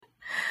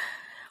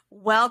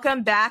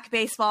Welcome back,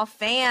 baseball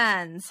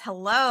fans.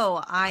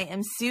 Hello, I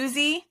am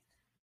Suzy.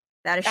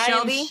 That is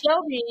Shelby. I am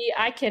Shelby.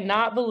 I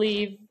cannot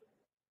believe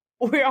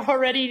we're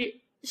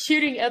already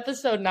shooting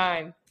episode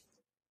 9.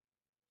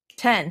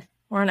 10.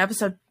 We're on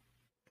episode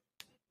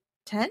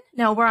 10?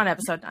 No, we're on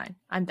episode 9.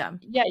 I'm dumb.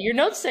 Yeah, your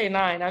notes say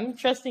 9. I'm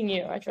trusting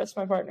you. I trust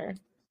my partner.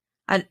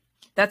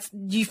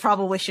 You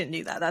probably shouldn't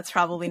do that. That's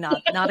probably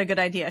not a good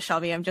idea,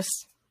 Shelby.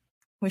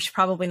 We should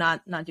probably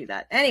not do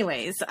that.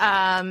 Anyways,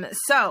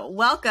 so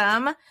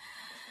welcome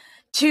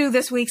to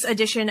this week's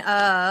edition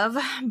of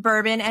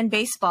Bourbon and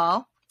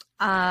Baseball,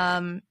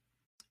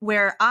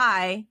 where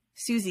I,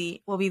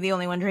 Suzy, will be the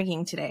only one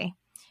drinking today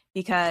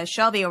because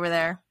Shelby over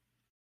there,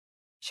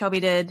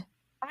 did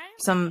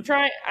some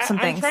things.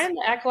 I'm trying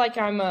to act like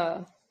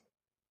I'm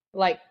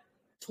like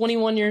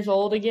 21 years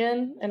old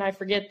again, and I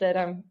forget that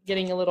I'm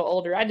getting a little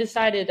older. I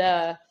decided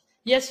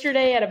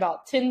yesterday at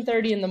about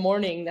 10:30 in the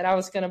morning that I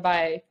was going to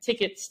buy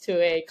tickets to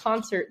a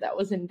concert that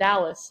was in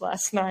Dallas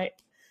last night.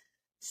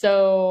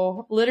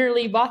 So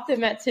literally bought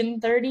them at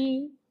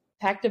 10:30,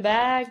 packed a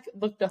bag,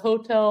 booked a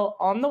hotel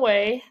on the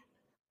way,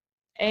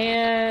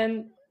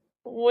 and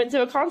went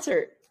to a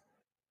concert.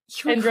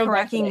 You're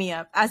cracking me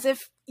up. As if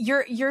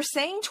you're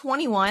saying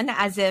 21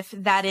 as if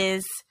that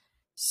is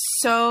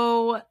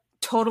so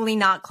totally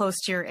not close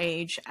to your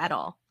age at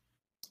all.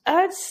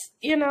 It's,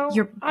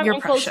 you're I'm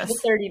precious. Closer to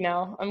 30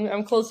 now.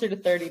 I'm closer to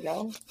 30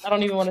 now. I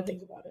don't even want to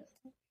think about it.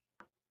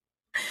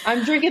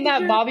 I'm drinking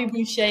that Bobby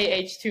Boucher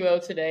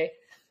H2O today.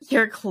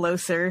 You're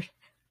closer.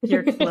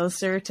 You're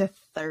closer to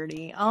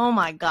 30. Oh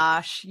my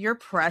gosh. You're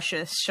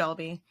precious,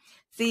 Shelby.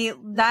 See,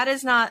 that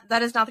is not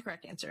the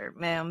correct answer,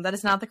 ma'am. That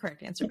is not the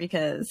correct answer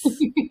because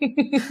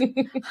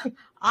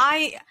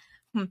I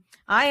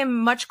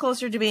am much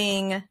closer to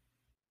being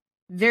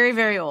very,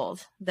 very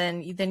old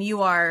than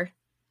you are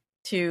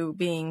to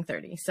being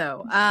 30.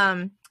 So,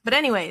 but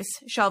anyways,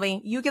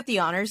 Shelby, you get the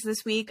honors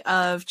this week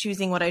of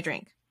choosing what I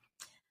drink.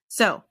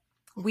 So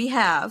we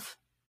have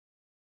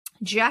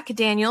Jack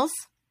Daniel's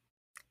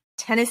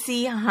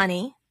Tennessee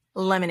Honey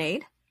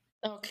Lemonade.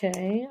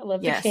 Okay, I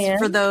love the can.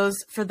 For those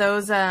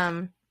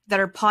that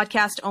are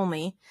podcast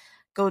only,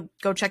 go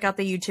check out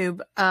the YouTube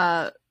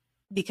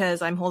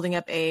because I'm holding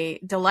up a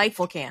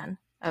delightful can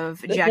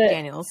of Jack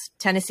Daniel's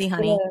Tennessee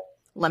Honey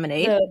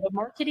Lemonade. The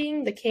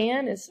marketing, the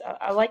can is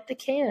I like the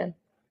can.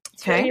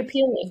 It's very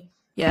appealing.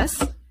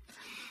 Yes.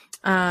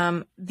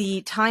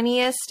 The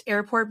tiniest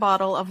airport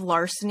bottle of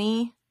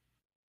Larceny,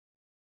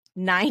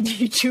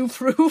 92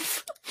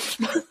 proof.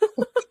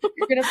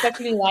 You're gonna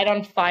fucking light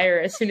on fire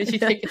as soon as you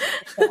take it.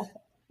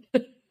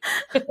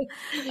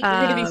 You're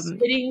gonna be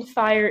spitting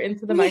fire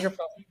into the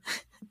microphone.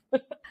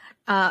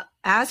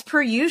 As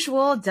per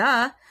usual,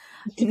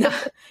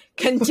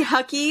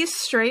 Kentucky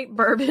straight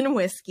bourbon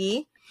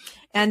whiskey.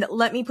 And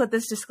let me put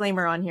this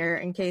disclaimer on here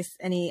in case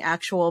any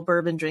actual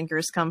bourbon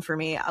drinkers come for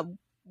me.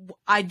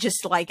 I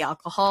just like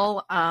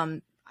alcohol.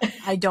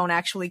 I don't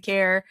actually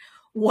care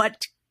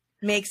what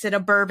makes it a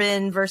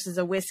bourbon versus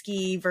a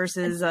whiskey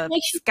versus a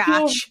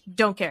scotch.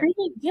 Don't care.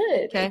 Really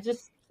good. Okay.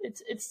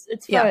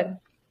 It's fun.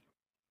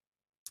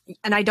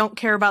 And I don't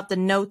care about the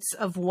notes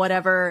of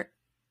whatever.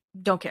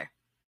 Don't care.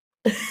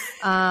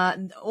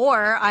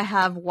 Or I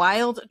have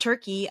Wild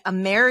Turkey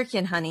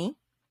American Honey.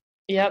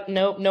 Yep.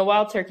 Nope. No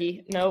Wild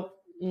Turkey. Nope.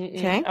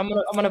 Okay. I'm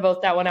gonna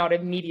vote that one out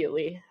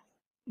immediately.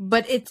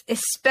 But it's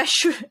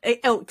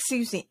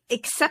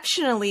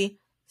exceptionally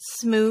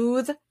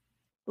smooth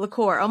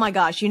liqueur. Oh my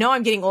gosh!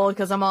 I'm getting old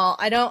because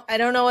I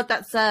don't know what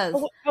that says.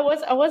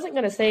 I wasn't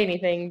gonna say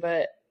anything,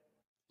 but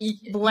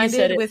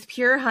blended with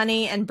pure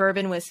honey and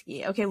bourbon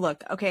whiskey. Okay,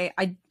 look. Okay,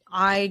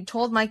 I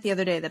told Mike the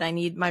other day that I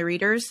need my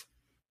readers.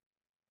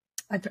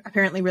 I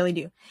apparently really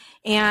do,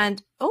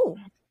 and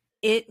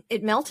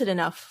it melted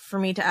enough for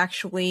me to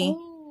actually.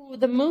 Oh,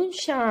 the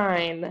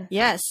moonshine.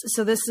 Yes.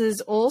 So this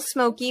is Old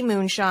Smoky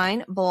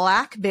Moonshine,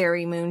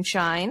 Blackberry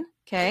Moonshine.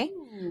 Okay.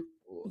 Ooh.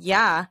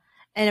 Yeah.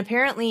 And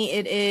apparently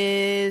it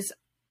is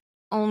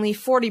only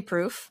 40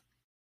 proof,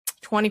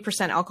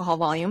 20% alcohol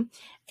volume.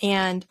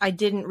 And I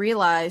didn't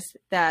realize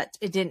that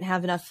it didn't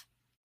have enough,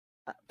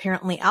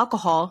 apparently,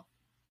 alcohol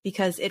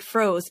because it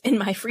froze in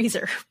my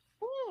freezer.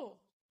 Oh,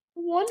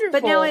 wonderful.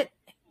 But now it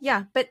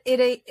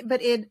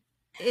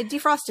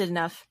defrosted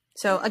enough.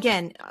 So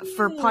again,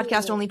 for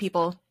podcast only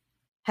people,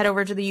 head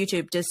over to the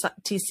YouTube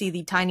to see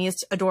the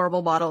tiniest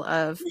adorable bottle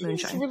of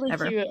moonshine really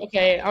ever. Cute.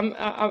 Okay,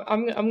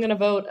 I'm gonna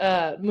vote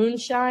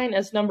moonshine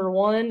as number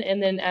 1,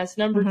 and then as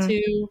number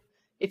 2,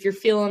 if you're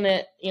feeling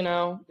it,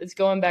 it's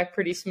going back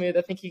pretty smooth.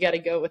 I think you got to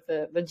go with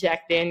the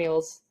Jack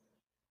Daniel's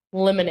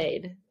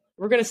lemonade.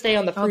 We're gonna stay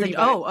on the fruity.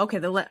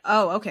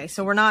 Okay.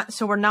 So we're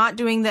not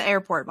doing the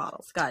airport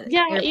bottles. Got it.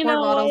 Yeah, airport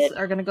bottles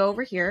are gonna go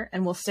over here,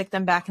 and we'll stick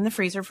them back in the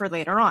freezer for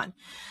later on.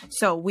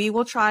 So we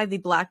will try the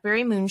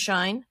Blackberry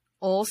Moonshine,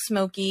 Old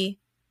Smoky,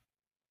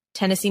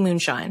 Tennessee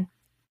Moonshine.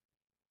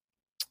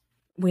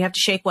 We have to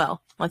shake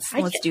well. Let's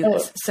do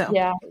this. So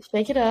yeah,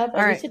 shake it up.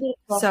 All right.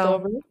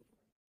 So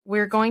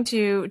we're going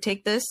to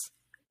take this,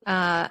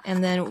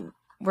 and then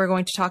we're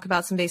going to talk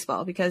about some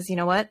baseball because you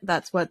know what?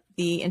 That's what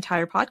the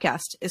entire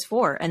podcast is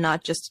for, and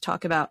not just to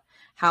talk about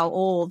how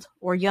old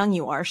or young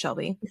you are,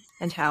 Shelby,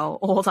 and how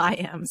old I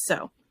am.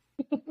 So.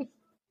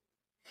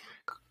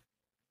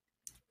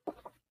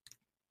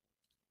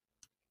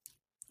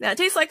 That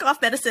tastes like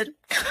cough medicine.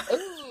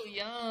 Oh,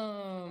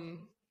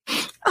 yum.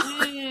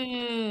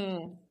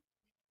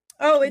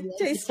 Oh, it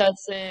tastes.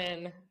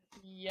 Yum.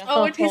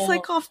 Oh, it tastes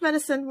like cough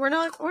medicine. We're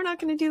not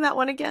going to do that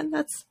one again.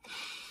 That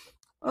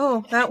was.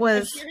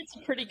 I'm sure it's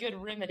a pretty good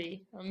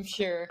remedy. I'm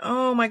sure.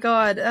 Oh my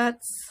God,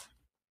 that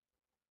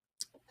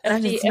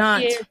is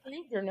not FDA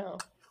approved or no?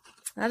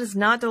 That is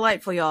not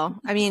delightful, y'all.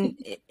 I mean,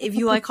 if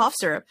you like cough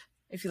syrup,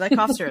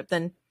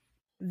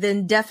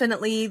 then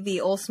definitely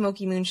the Old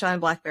Smoky Moonshine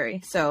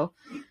Blackberry. So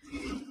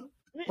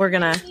we're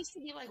gonna. It needs to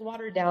be like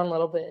watered down a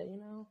little bit, you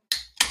know.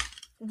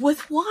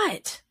 With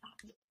what?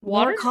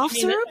 Water? More cough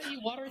syrup? That's how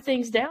you water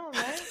things down,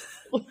 right?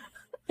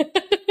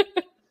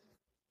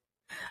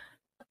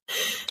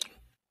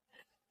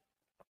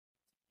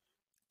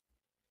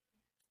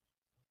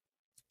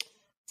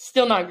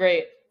 Still not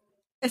great.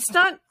 It's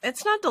not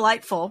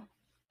delightful.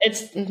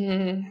 It's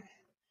not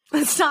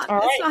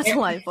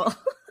delightful.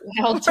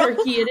 Wild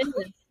turkey it is.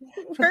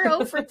 We're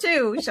 0 for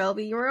 2,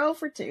 Shelby. You're 0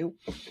 for 2.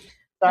 Sorry.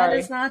 That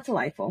is not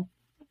delightful.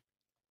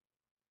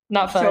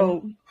 Not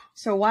fun.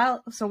 So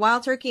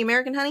wild turkey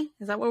American honey?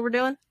 Is that what we're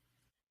doing?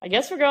 I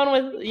guess we're going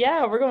with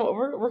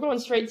we're going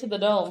straight to the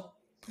dome.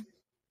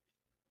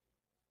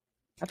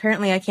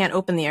 Apparently I can't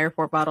open the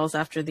airport bottles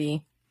after the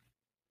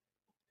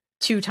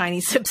 2 tiny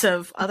sips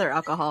of other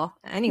alcohol.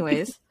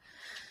 Anyways.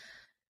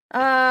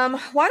 Why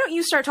don't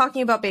you start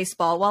talking about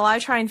baseball while I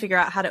try and figure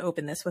out how to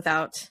open this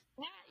without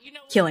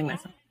killing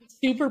myself? I'm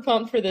super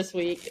pumped for this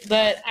week,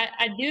 but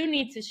I do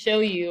need to show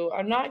you.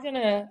 I'm not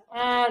gonna.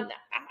 I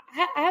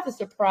have a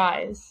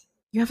surprise.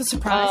 You have a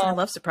surprise? I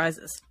love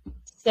surprises.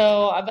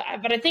 So,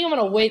 but I think I'm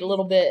gonna wait a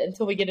little bit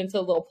until we get into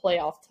a little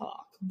playoff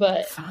talk.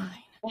 But fine.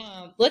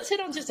 Let's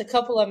hit on just a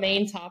couple of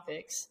main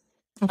topics.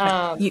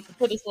 Okay.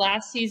 For this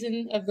last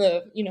season of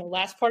the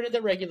last part of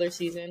the regular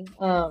season.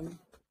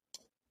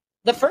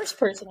 The first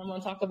person I'm going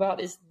to talk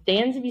about is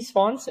Dansby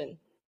Swanson.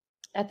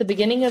 At the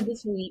beginning of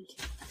this week,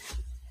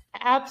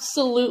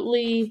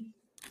 absolutely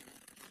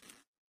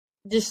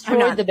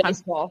destroyed the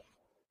baseball.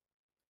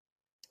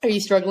 Are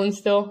you struggling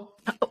still?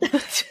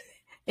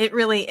 It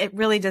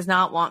really does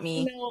not want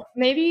me. No,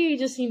 maybe you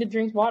just need to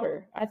drink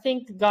water. I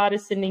think God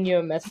is sending you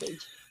a message.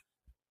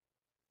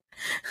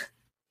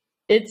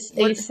 It's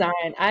a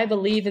sign. I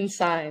believe in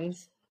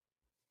signs.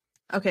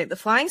 Okay, the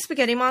flying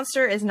spaghetti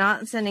monster is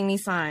not sending me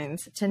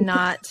signs to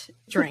not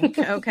drink,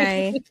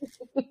 okay?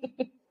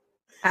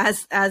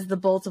 As the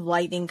bolt of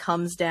lightning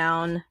comes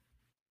down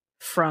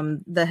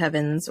from the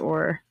heavens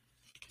or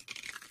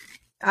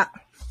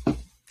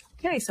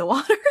okay, so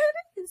water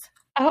it is.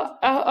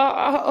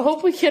 I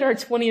hope we get our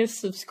 20th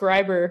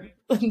subscriber,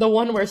 the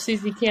one where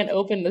Suzy can't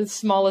open the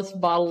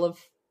smallest bottle of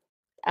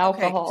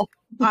alcohol.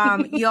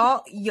 Okay.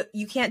 Y'all,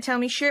 you can't tell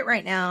me shit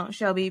right now,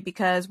 Shelby,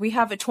 because we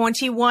have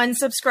 21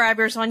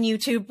 subscribers on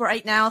YouTube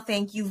right now.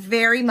 Thank you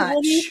very much.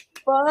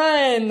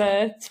 20.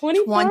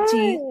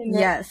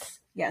 Yes.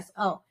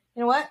 Oh,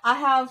 you know what?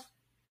 I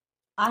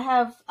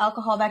have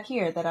alcohol back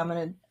here that I'm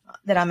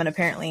gonna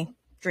apparently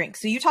drink.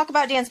 So you talk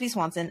about Dansby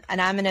Swanson, and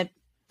I'm gonna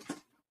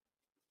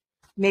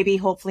maybe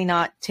hopefully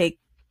not take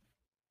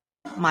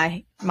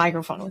my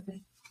microphone with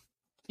me.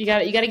 You got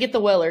to get the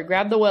Weller.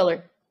 Grab the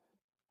Weller.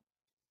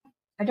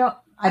 I don't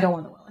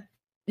want the Weller.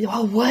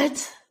 Oh,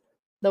 what?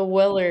 The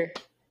Weller.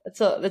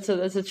 That's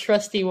a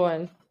trusty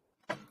one.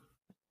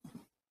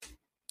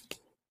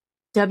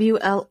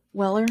 W.L.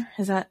 Weller?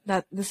 Is that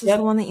this is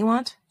the one that you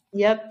want?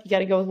 Yep, you got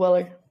to go with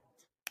Weller.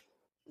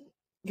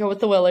 Go with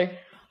the Weller.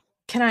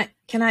 Can I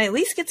at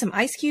least get some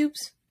ice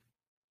cubes?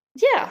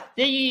 Yeah,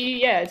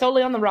 it's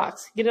only on the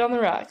rocks. Get it on the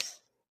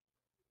rocks.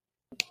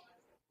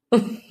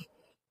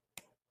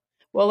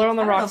 Weller on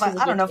the rocks.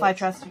 I don't know if I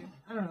trust you.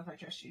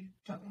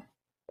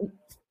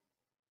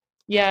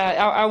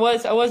 Yeah, I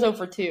was 0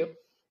 for 2.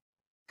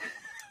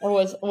 I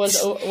was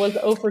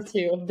 0 for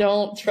 2.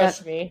 Don't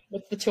trust me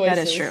with the choices.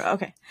 That is true.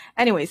 Okay.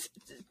 Anyways,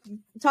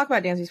 talk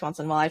about Dansby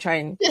Swanson while I try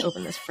and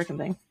open this freaking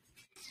thing.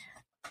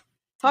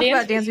 Talk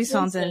about Dansby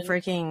Swanson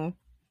freaking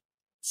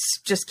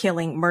just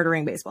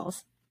murdering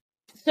baseballs.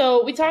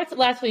 So we talked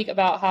last week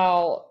about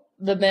how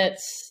the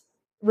Mets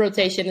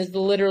rotation is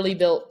literally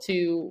built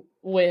to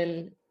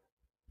win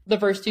the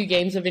first 2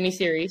 games of any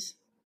series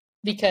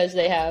because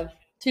they have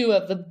 2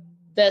 of the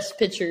best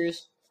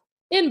pitchers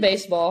in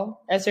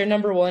baseball as their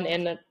number 1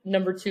 and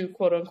number 2,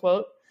 quote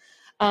unquote.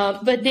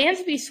 But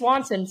Dansby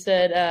Swanson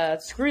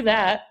said, screw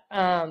that.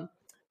 I'm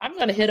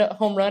going to hit a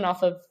home run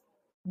off of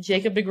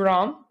Jacob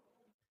deGrom.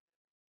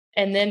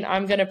 And then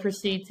I'm going to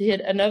proceed to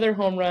hit another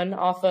home run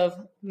off of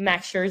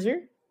Max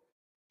Scherzer.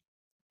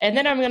 And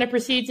then I'm going to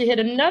proceed to hit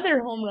another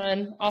home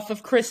run off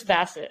of Chris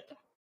Bassett.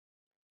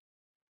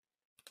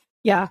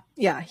 Yeah.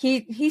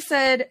 He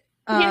said,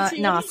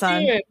 nah,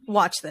 son,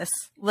 watch this.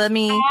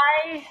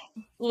 I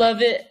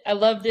love it. I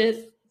loved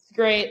it. It's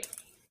great.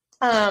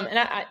 And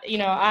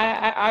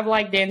I've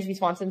liked Dansby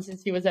Swanson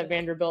since he was at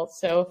Vanderbilt,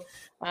 so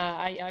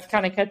I've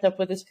kind of kept up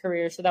with his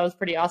career. So that was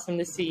pretty awesome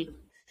to see.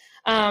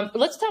 But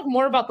let's talk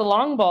more about the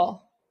long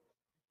ball.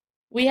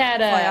 We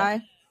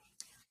had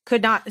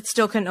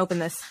still couldn't open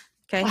this.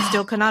 Okay,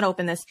 still could not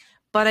open this,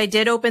 but I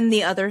did open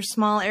the other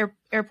small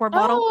airport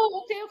bottle.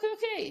 Oh,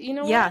 okay. You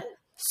know what?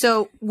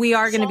 So we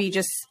are going to be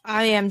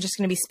I am just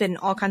going to be spitting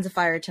all kinds of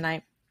fire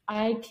tonight.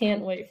 I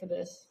can't wait for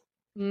this.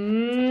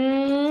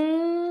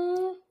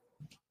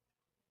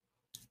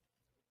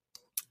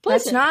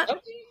 That's not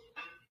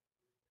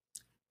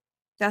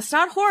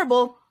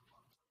horrible.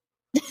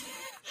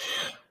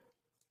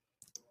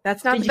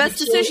 That's not the best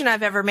decision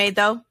I've ever made,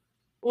 though.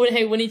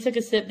 When you took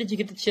a sip, did you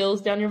get the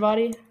chills down your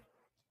body?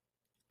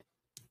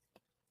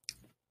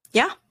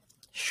 Yeah,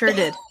 sure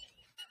did.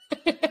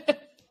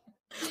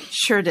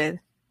 Sure did.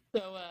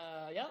 So,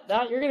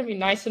 you're going to be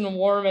nice and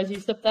warm as you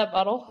sip that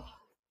bottle.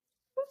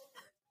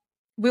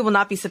 We will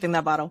not be sipping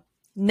that bottle.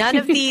 None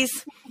of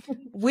these,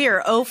 we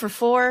are 0 for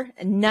 4,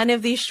 and none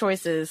of these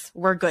choices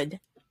were good.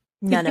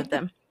 None of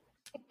them.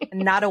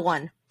 Not a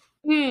one.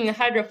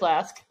 Hydro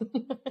Flask.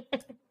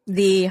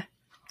 The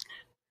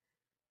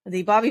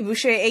Bobby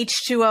Boucher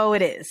H2O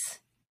it is.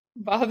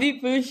 Bobby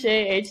Boucher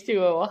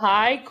H2O.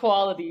 High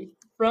quality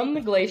from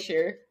the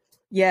glacier.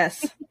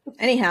 Yes.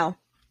 Anyhow,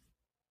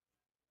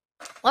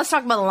 let's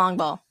talk about the long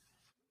ball.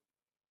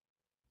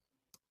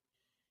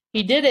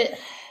 He did it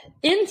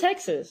in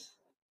Texas.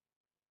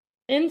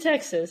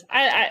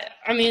 I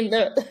mean,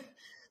 the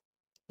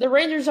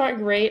Rangers aren't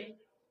great,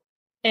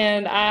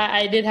 and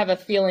I did have a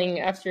feeling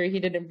after he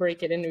didn't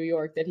break it in New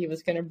York that he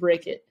was going to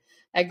break it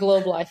at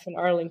Globe Life in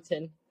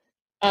Arlington.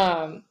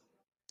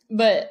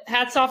 But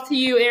hats off to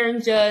you,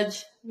 Aaron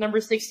Judge,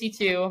 number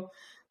 62.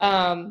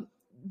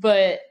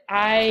 But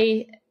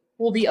I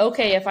will be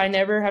okay if I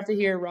never have to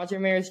hear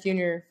Roger Maris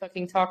Jr.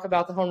 fucking talk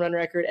about the home run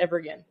record ever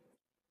again.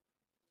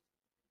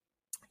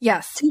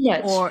 Yes. Too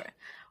much.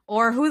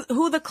 Or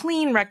who the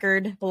clean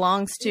record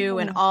belongs to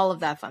and all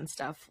of that fun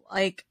stuff.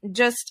 Like,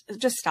 just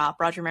stop,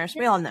 Roger Maris.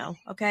 We all know,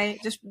 okay?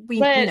 We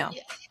know.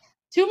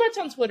 Too much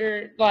on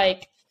Twitter,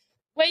 like,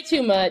 way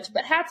too much.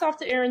 But hats off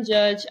to Aaron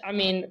Judge. I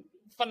mean,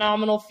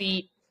 phenomenal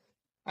feat.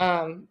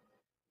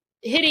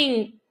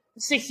 Hitting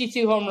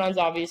 62 home runs,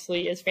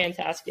 obviously, is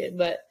fantastic.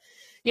 But,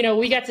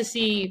 we got to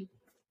see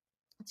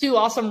 2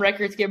 awesome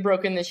records get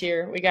broken this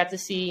year. We got to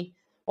see,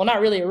 well, not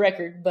really a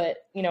record, but,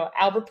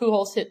 Albert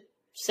Pujols hit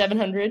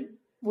 700.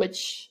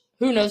 Which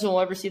who knows when we'll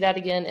ever see that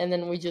again. And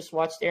then we just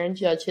watched Aaron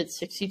Judge hit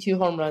 62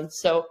 home runs.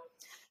 So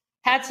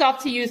hats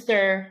off to you,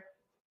 sir.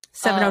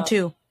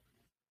 702.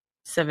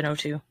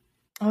 702.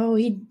 Oh,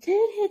 he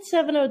did hit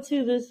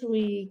 702 this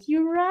week.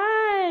 You're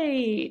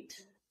right.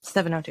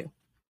 702.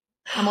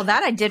 Well,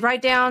 that I did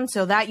write down,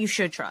 so that you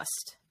should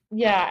trust.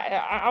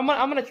 Yeah, I'm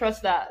gonna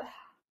trust that.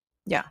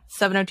 Yeah,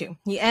 702.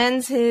 He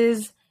ends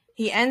his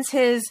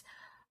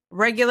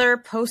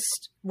regular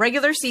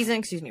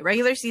season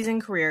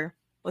career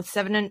with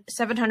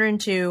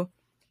 702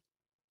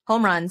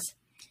 home runs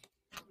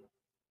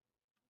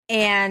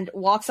and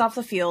walks off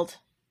the field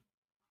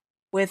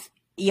with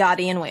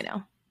Yachty and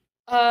Waino.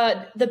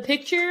 The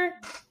picture,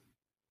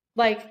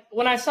 like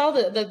when I saw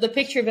the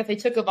picture that they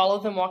took of all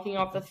of them walking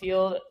off the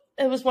field,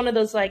 it was one of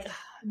those like,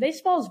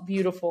 baseball's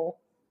beautiful.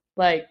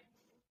 Like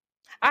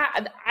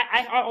I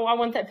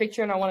want that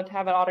picture and I want it to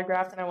have it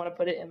autographed and I want to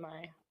put it in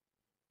my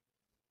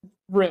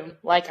room.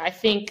 Like I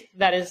think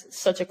that is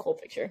such a cool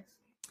picture.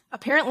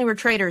 Apparently we're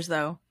traitors,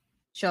 though,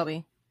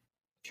 Shelby.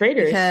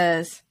 Traitors?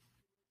 Because,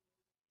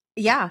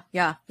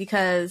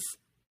 because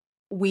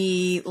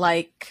we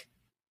like,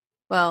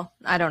 well,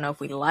 I don't know if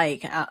we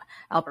like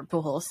Albert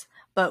Pujols,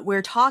 but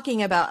we're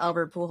talking about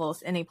Albert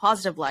Pujols in a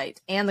positive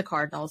light and the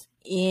Cardinals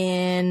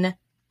in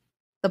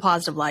the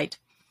positive light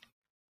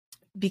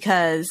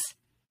because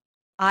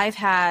I've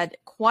had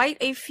quite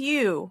a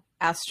few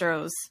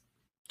Astros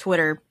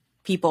Twitter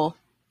people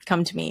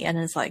come to me and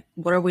it's like,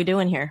 what are we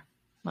doing here?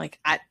 Like,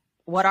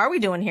 what are we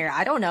doing here?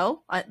 I don't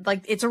know.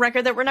 Like, it's a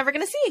record that we're never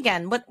going to see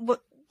again.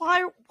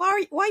 Why are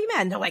you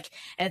mad? And they're like,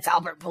 it's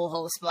Albert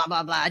Pujols, blah,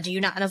 blah, blah. Do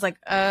you not? And I was like,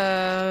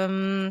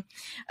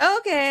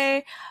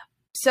 okay.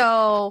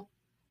 So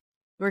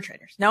we're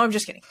traitors. No, I'm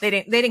just kidding. They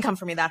didn't come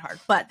for me that hard,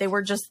 but they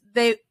were just,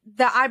 the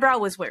eyebrow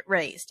was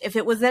raised. If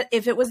it was the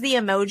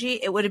emoji,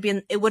 it would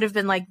have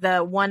been like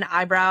the one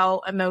eyebrow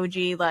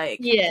emoji, like,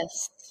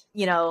 yes,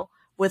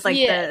 with like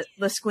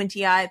the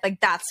squinty eye, like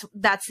that's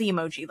the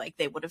emoji like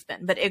they would have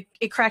been, but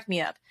it cracked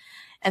me up.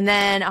 And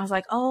then I was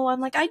like,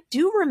 I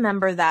do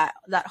remember that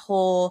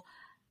whole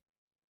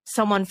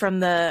someone from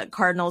the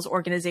Cardinals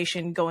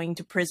organization going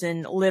to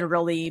prison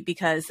literally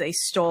because they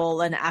stole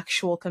an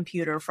actual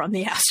computer from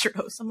the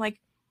Astros. I'm like,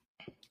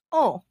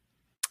 oh,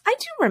 I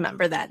do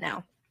remember that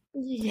now.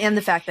 Yeah. And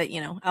the fact that,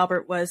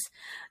 Albert was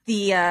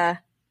the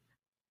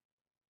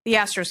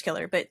Astros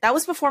killer, but that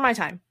was before my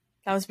time.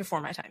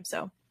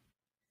 So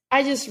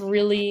I just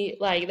really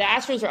like the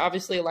Astros are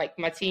obviously like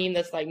my team.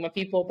 That's like my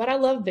people, but I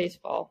love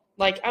baseball.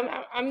 Like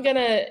I'm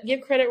gonna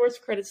give credit where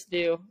credit's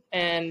due,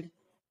 and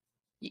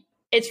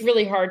it's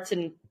really hard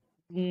to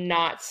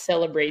not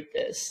celebrate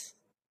this.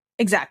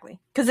 Exactly.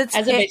 Because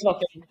As a baseball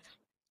fan.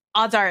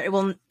 Odds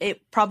are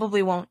it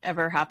probably won't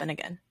ever happen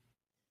again.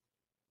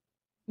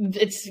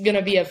 It's going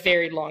to be a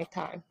very long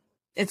time.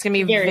 It's going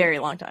to be a very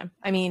long time.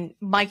 I mean,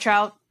 Mike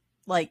Trout,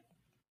 like,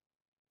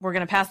 we're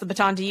going to pass the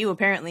baton to you,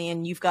 apparently,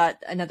 and you've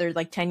got another,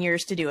 10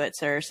 years to do it,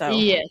 sir. So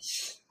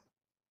yes,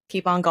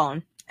 keep on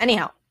going.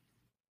 Anyhow,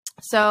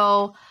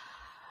 so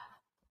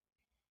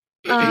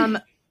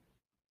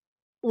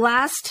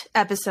last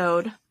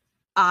episode,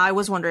 I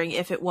was wondering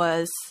if it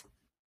was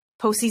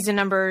postseason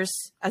numbers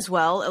as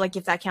well, like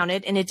if that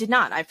counted, and it did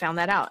not. I found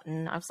that out,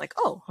 and I was like,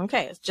 oh,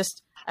 okay. It's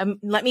just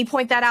let me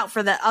point that out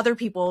for the other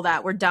people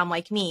that were dumb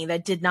like me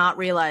that did not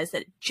realize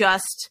that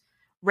just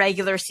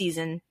regular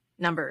season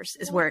numbers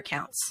is where it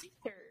counts.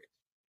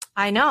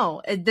 I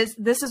know.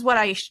 This is what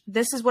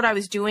I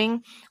was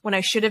doing when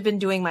I should have been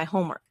doing my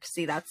homework.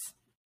 See,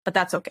 but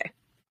that's okay.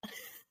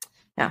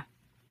 Yeah,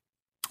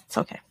 it's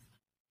okay.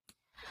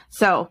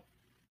 So,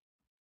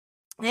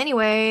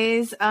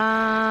 anyways,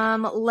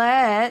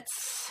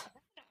 let's.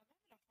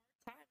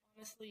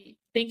 Honestly,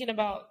 thinking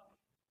about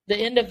the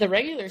end of the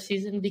regular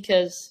season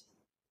because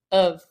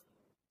of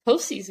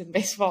postseason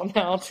baseball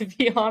now, to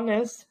be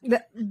honest.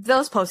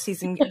 Those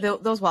postseason,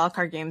 those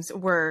wildcard games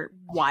were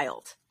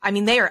wild. I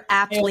mean, they are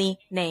aptly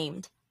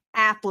named.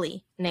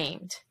 Aptly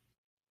named.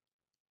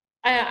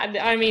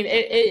 I mean,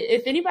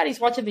 if anybody's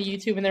watching the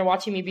YouTube and they're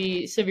watching me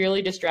be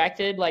severely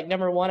distracted, like,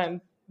 number one,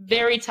 I'm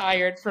very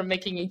tired from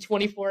making a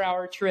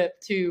 24-hour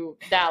trip to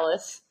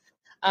Dallas.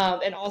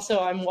 And also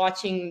I'm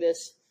watching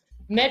this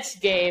Mets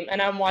game, and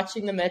I'm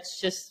watching the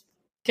Mets just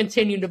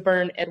continue to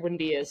burn Edwin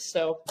Diaz.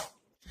 So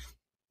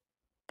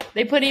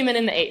they put him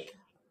in the 8th.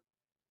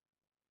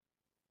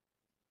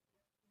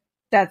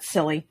 That's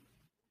silly.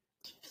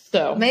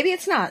 So maybe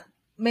it's not.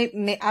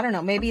 Maybe I don't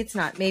know. Maybe it's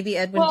not. Maybe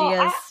Edwin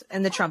Diaz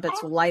and the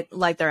Trumpets will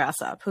light their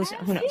ass up. Who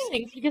knows?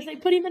 Because they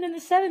put him in the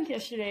 7th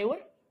yesterday.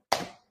 What?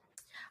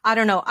 I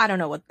don't know. I don't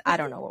know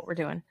what we're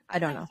doing. I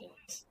don't know.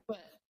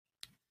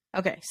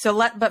 Okay, so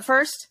but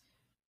first,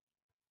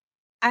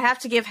 I have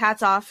to give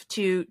hats off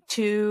to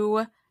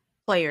 2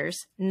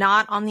 players,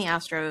 not on the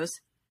Astros,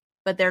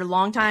 but they're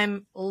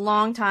longtime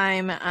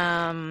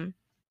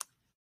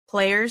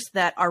players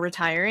that are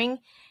retiring,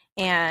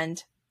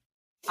 and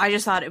I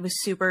just thought it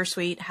was super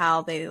sweet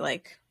how they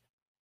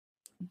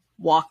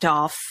walked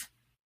off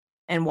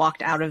and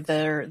walked out of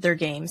their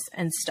games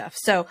and stuff.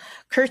 So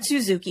Kurt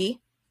Suzuki,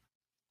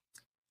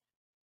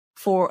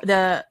 for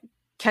the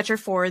catcher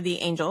for the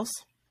Angels,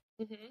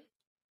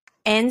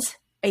 ends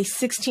a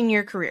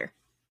 16-year career.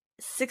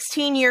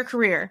 16-year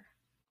career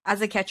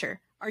as a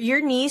catcher. Are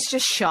your knees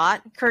just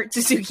shot, Kurt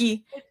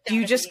Suzuki? Do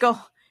you just go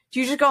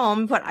home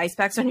and put ice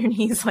packs on your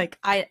knees?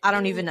 I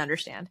don't even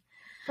understand.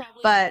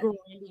 Probably but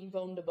grinding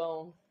bone to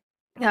bone.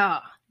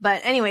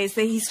 But anyways,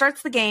 he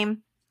starts the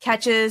game,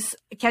 catches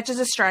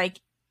a strike,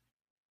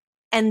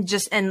 and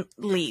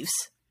leaves.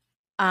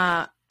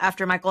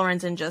 After Michael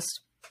Lorenzen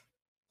just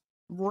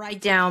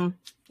right down,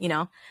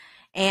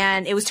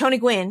 and it was Tony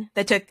Gwynn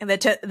that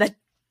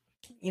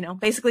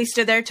basically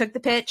stood there, took the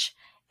pitch,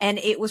 and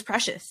it was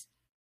precious.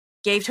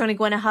 Gave Tony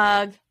Gwynn a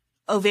hug,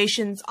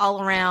 ovations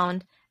all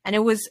around, and it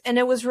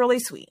was really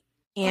sweet.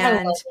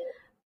 And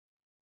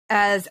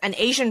as an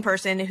Asian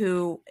person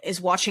who is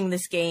watching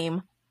this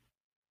game,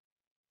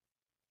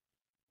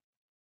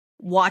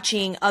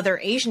 watching other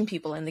Asian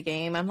people in the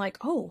game, I'm like,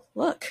 oh,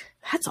 look,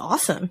 that's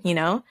awesome,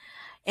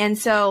 And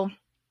so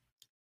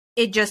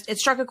it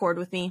struck a chord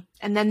with me.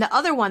 And then the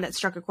other one that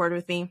struck a chord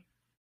with me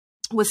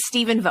was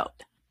Stephen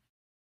Vogt.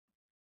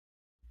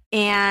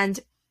 And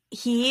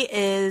he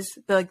is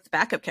the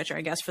backup catcher,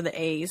 I guess, for the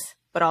A's,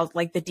 but all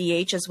the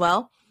DH as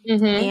well.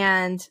 Mm-hmm.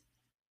 And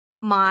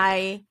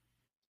my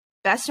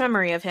best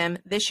memory of him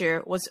this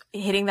year was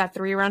hitting that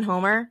 3-run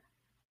homer,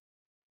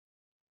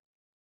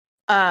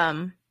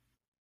 and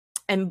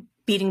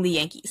beating the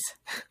Yankees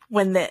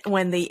when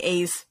the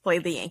A's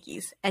played the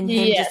Yankees, and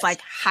him just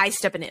high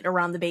stepping it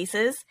around the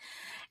bases,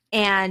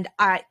 and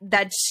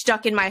that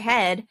stuck in my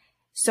head.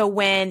 So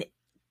when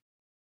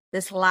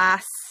this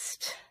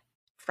last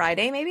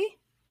Friday, maybe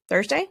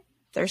Thursday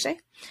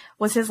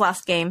was his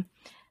last game,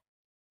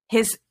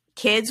 his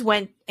kids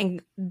went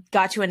and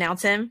got to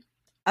announce him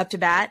up to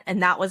bat,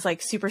 and that was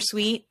super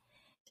sweet.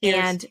 Yes.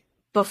 And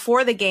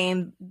before the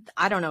game,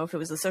 I don't know if it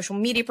was a social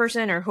media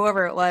person or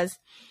whoever it was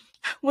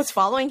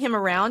following him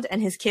around,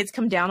 and his kids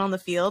come down on the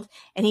field,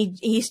 and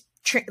he's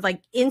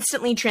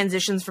instantly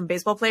transitions from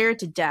baseball player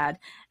to dad,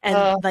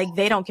 and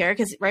they don't care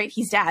because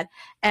he's dad,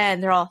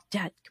 and they're all,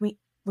 Dad,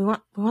 we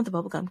want the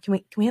bubble gum.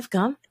 Can we have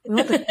gum? We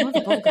want the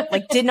bubble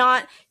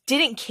gum.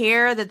 Didn't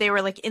care that they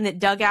were in the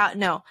dugout.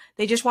 No,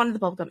 they just wanted the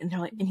bubble gum. And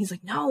they're and he's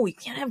like, no, we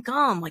can't have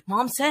gum.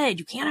 Mom said,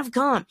 you can't have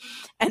gum.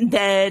 And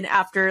then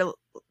after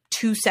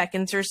 2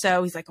 seconds or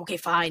so, he's like, okay,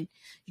 fine.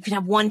 You can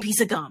have one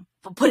piece of gum,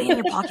 but put it in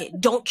your pocket.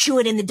 Don't chew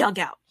it in the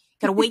dugout.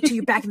 Gotta wait till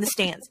you're back in the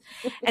stands.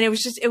 And it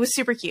was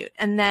super cute.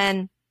 And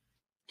then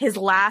his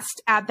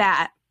last at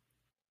bat,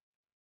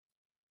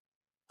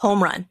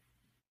 home run.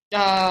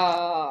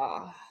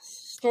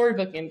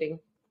 Storybook ending.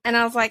 And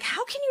I was like,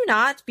 how can you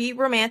not be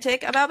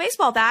romantic about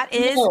baseball? That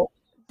is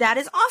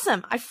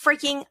awesome. I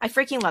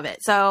freaking love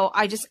it. So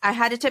I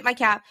had to tip my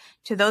cap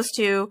to those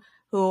two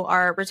who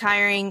are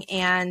retiring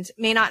and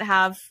may not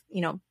have,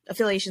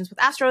 affiliations with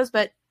Astros,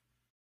 but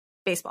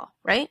baseball,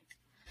 right?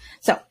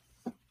 So,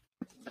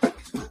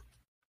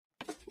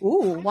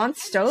 Juan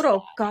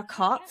Soto got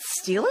caught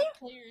stealing?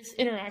 Players'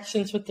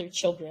 interactions with their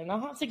children.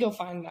 I'll have to go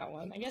find that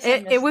one. I guess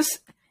it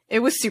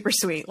was super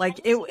sweet.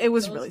 Like it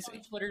was really sweet.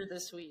 On Twitter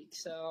this week,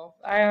 so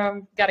I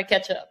got to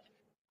catch up.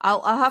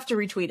 I'll have to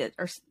retweet it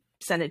or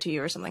send it to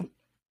you or something.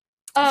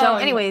 So,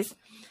 anyways,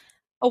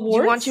 awards.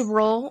 Do you want to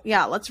roll?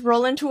 Yeah, let's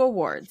roll into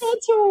awards.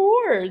 Into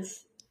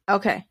awards.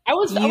 Okay. I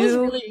was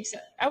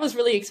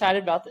really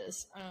excited about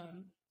this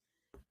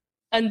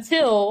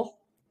until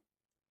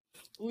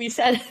we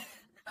said.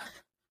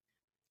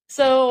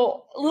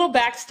 So, a little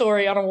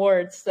backstory on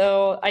awards.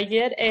 So, I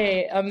get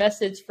a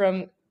message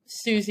from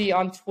Suzy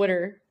on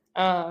Twitter,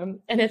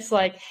 and it's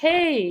like,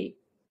 hey,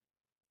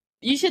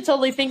 you should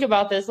totally think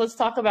about this. Let's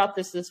talk about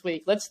this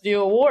week. Let's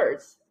do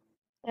awards.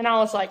 And I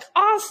was like,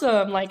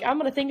 awesome. Like, I'm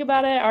going to think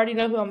about it. I already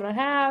know who I'm going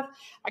to have.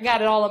 I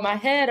got it all in my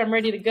head. I'm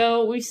ready to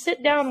go. We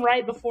sit down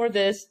right before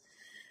this,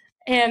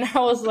 and I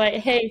was like,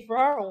 hey, for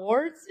our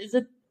awards, is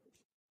it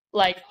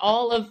like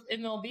all of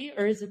MLB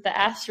or is it the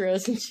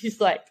Astros? And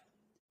she's like,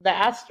 the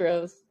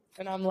Astros.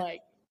 And I'm like,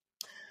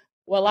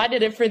 well, I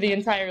did it for the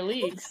entire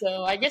league,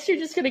 so I guess you're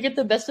just going to get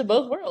the best of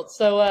both worlds.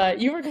 So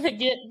you were going to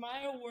get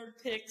my award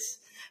picks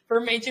for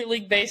Major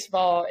League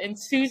Baseball, and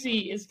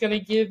Suzy is going to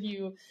give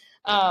you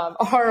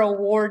our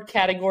award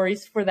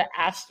categories for the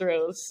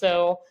Astros.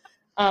 So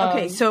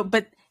okay, so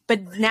but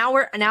now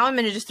I'm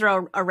going to just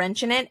throw a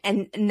wrench in it,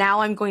 and now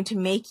I'm going to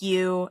make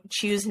you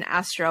choose an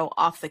Astro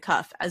off the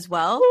cuff as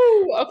well.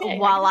 Ooh, okay.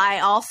 While I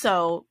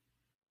also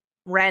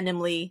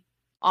randomly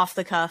off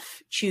the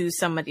cuff choose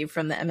somebody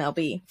from the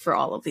MLB for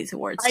all of these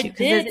awards too. I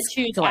did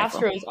choose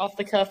delightful. Astros off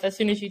the cuff as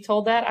soon as you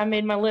told that. I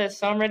made my list,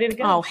 so I'm ready to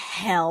go. Oh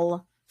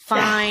hell.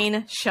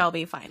 Fine,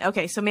 Shelby, fine.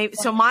 Okay, so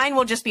mine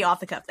will just be off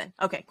the cuff then.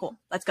 Okay, cool.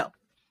 Let's go.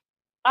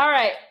 All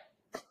right.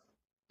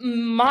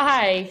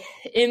 My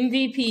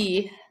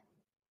MVP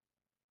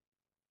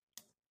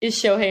is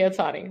Shohei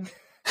Ohtani.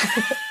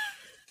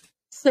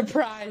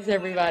 Surprise,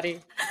 everybody.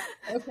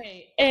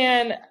 Okay,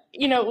 and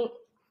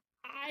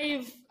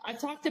I've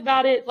talked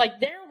about it. Like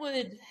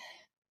Shohei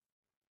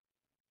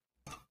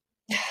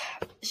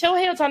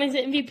Ohtani's the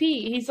MVP.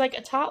 He's like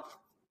a top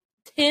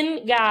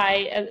 10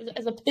 guy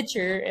as a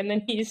pitcher, and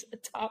then he's a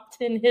top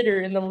 10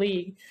 hitter in the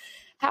league.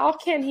 How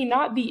can he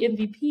not be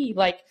MVP?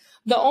 Like,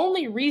 the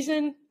only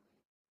reason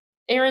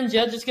Aaron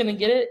Judge is going to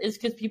get it is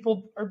because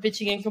people are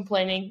bitching and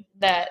complaining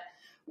that,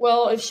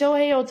 well, if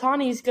Shohei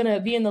Ohtani is going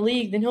to be in the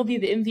league, then he'll be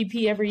the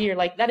MVP every year.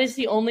 Like, that is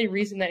the only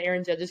reason that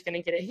Aaron Judge is going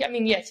to get it. I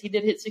mean, yes, he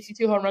did hit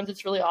 62 home runs.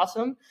 It's really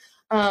awesome.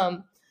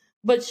 But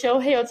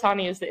Shohei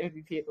Ohtani is the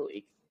MVP of the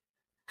league.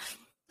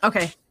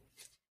 Okay.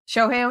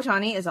 Shohei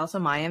Ohtani is also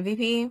my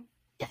MVP.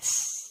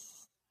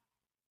 Yes.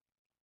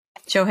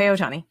 Shohei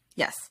Ohtani.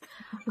 Yes.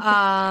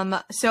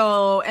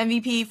 So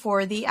MVP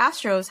for the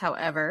Astros,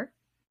 however,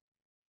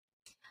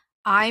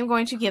 I'm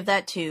going to give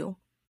that to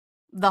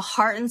the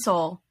heart and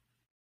soul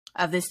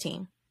of this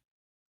team.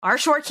 Our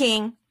short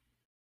king,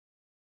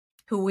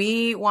 who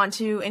we want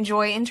to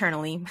enjoy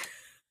internally,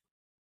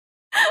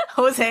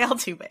 Jose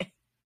Altuve.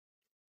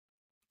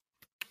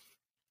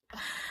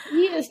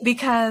 Yes.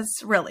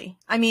 Because really,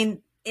 I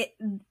mean,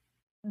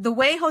 the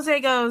way Jose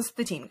goes,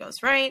 the team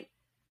goes, right?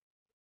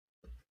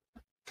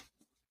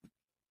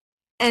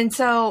 And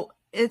so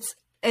it's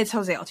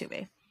Jose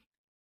Altuve.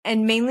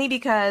 And mainly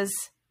because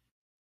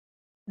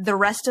the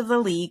rest of the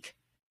league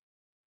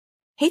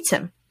hates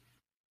him.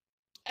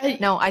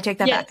 No, I take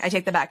that back. I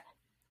take that back.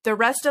 The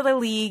rest of the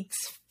league's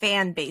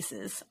fan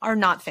bases are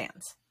not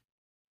fans.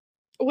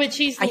 Which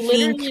he's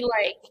literally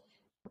like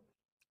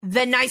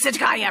the nicest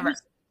guy ever.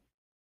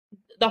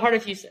 The heart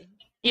of Houston.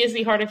 He is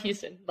the heart of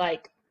Houston.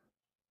 Like,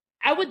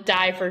 I would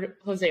die for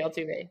Jose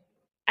Altuve.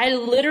 I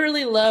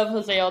literally love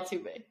Jose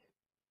Altuve.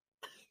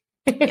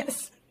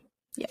 Yes.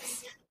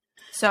 Yes.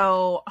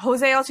 So,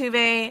 Jose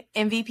Altuve,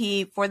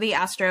 MVP for the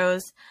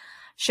Astros.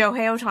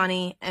 Shohei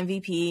Ohtani,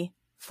 MVP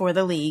for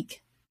the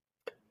league.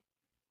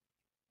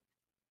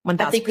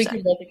 1,000%. I think we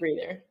can both agree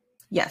there.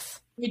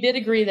 Yes. We did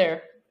agree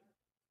there.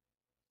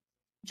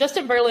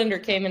 Justin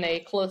Verlander came in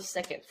a close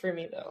second for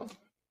me, though.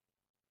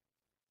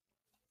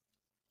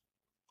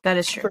 That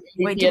is true.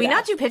 Wait, did we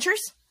not do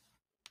pitchers?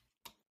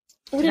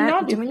 We did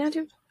not. Did we not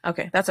do?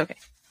 Okay, that's okay.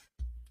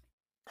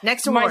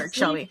 Next award,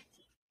 Shelby.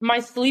 My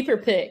sleeper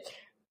pick.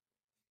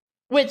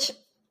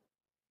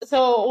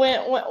 So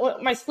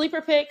when my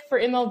sleeper pick for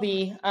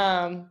MLB,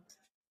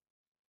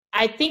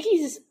 I think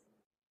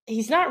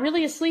he's not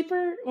really a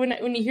sleeper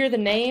when you hear the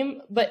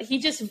name, but he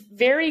just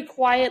very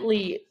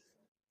quietly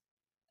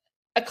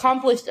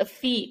accomplished a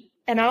feat,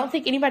 and I don't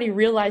think anybody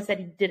realized that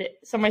he did it.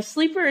 So my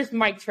sleeper is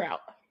Mike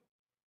Trout.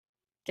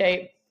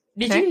 Okay.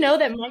 Did you know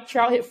that Mike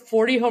Trout hit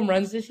 40 home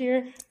runs this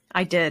year?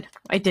 I did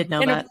know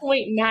that. And a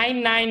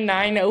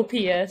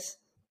 .999 OPS.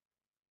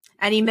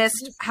 And he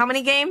missed how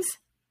many games?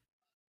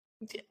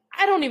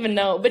 I don't even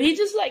know, but he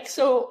just like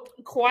so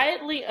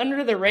quietly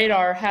under the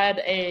radar had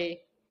a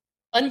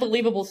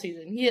unbelievable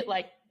season. He hit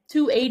like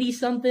 280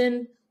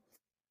 something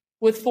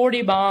with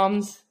 40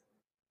 bombs.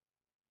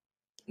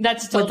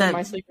 That's totally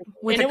my sleeper.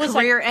 With and a it was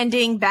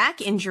career-ending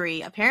back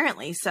injury,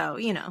 apparently. So,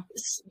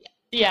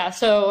 Yeah,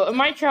 so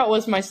Mike Trout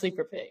was my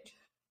sleeper pick.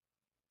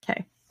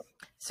 Okay.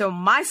 So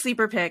my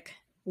sleeper pick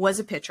was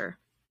a pitcher.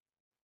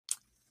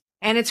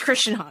 And it's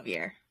Christian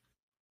Javier.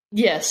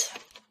 Yes.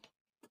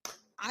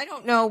 I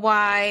don't know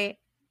why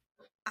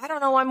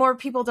more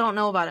people don't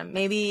know about him.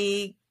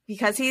 Maybe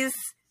because he's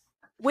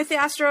with the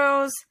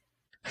Astros,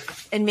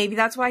 and maybe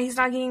that's why he's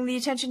not getting the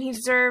attention he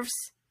deserves.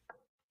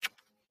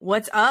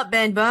 What's up,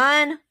 Ben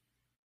Bun?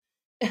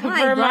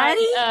 Hi,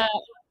 buddy.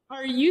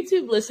 Our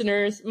YouTube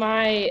listeners,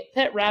 my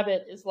pet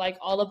rabbit is like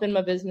all up in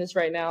my business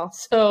right now.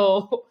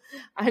 So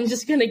I'm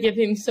just going to give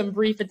him some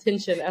brief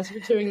attention as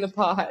we're doing the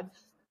pod.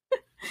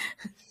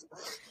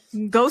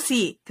 Go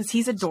see, because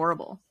he's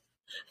adorable.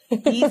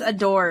 He's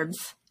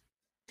adorbs.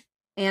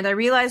 And I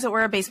realize that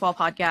we're a baseball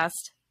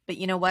podcast, but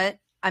you know what?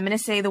 I'm going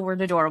to say the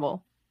word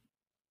adorable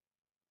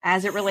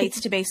as it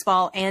relates to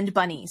baseball and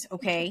bunnies,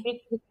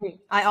 okay?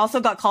 I also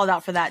got called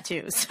out for that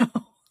too, so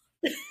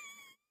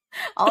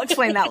I'll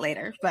explain that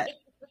later, but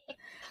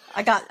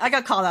I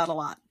got called out a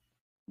lot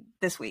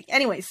this week.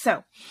 Anyways,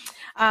 so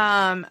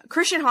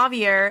Christian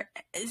Javier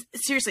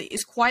seriously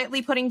is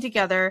quietly putting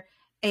together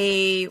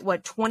a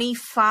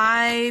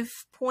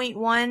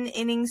 25.1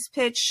 innings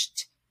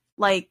pitched,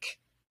 like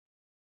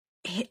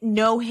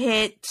no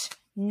hit,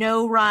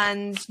 no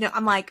runs. No,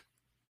 I'm like,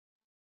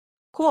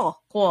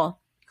 cool.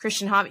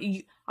 Christian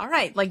Javier. All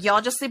right. Like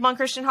y'all just sleep on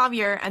Christian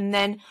Javier. And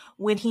then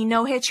when he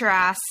no hits your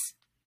ass,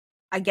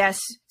 I guess,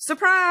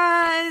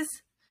 surprise,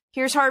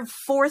 here's our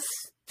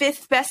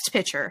fifth best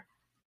pitcher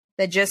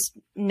that just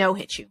no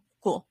hit you.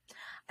 Cool.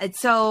 And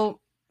so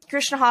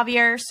Christian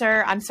Javier,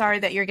 sir, I'm sorry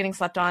that you're getting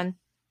slept on.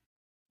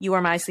 You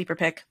are my sleeper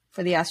pick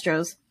for the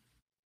Astros.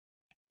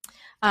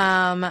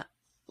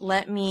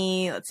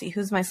 Let's see,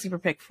 who's my sleeper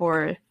pick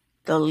for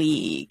the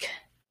league?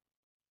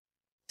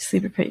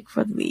 Sleeper pick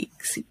for the league.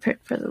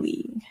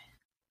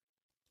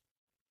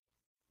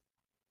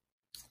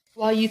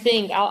 While you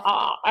think,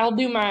 I'll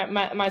do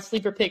my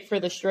sleeper pick for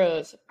the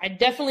Stros. I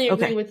definitely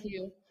agree with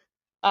you.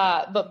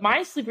 But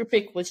my sleeper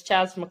pick was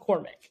Chas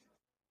McCormick.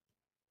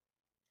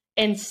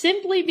 And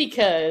simply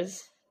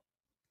because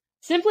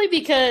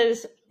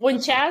when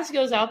Chaz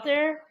goes out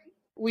there,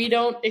 we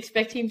don't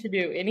expect him to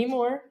do any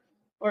more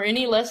or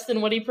any less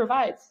than what he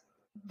provides.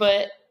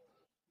 But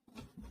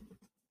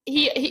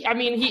he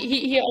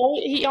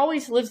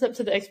always lives up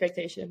to the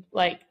expectation.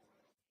 Like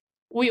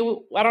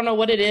I don't know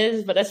what it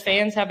is, but as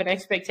fans have an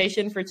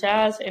expectation for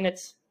Chaz, and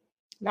it's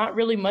not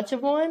really much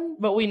of one,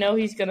 but we know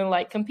he's going to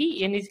like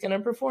compete and he's going to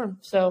perform.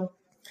 So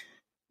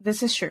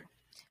this is true.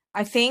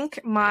 I think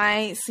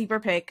my sleeper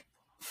pick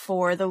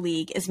for the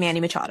league is Manny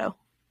Machado.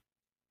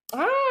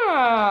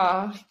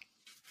 I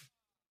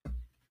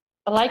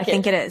like it. I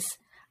think it is.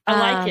 I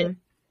like it.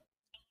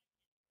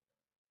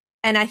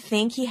 And I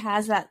think he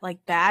has that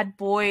like bad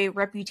boy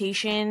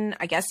reputation.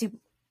 I guess he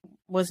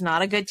was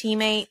not a good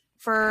teammate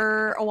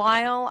for a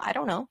while. I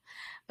don't know.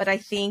 But I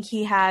think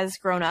he has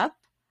grown up.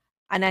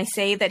 And I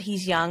say that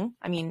he's young.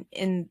 I mean,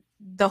 in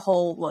the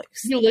whole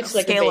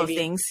scale of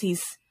things,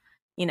 he's,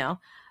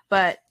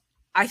 but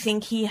I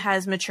think he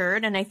has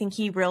matured, and I think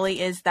he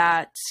really is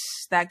that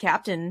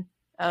captain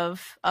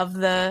of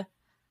the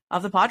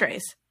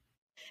Padres.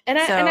 And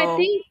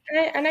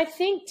I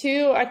think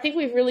too, I think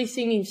we've really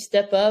seen him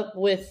step up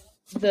with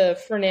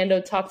the Fernando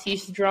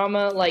Tatis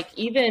drama. Like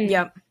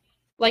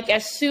like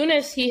as soon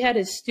as he had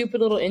his stupid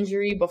little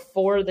injury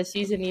before the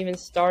season even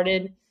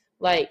started,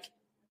 like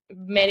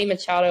Manny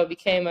Machado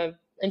became an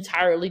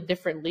entirely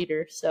different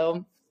leader.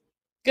 So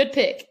good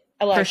pick.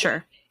 I like it.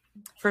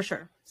 For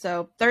sure.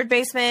 So third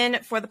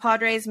baseman for the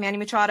Padres, Manny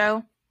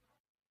Machado.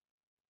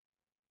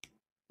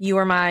 You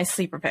are my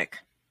sleeper pick.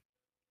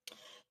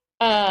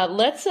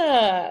 Let's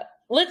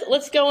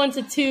go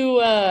into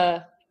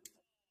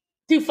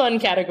two fun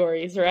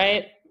categories,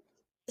 right?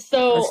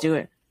 So let's do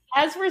it.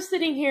 As we're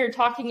sitting here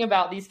talking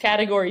about these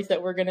categories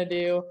that we're gonna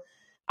do,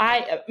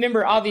 I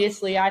remember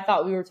obviously I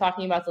thought we were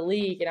talking about the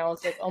league, and I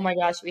was like, oh my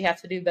gosh, we have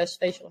to do best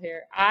facial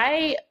hair.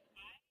 I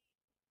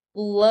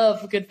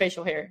love good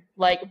facial hair.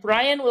 Like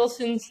Brian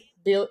Wilson's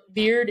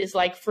beard is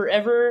like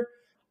forever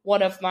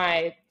one of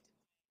my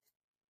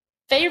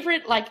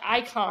favorite like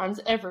icons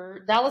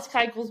ever. Dallas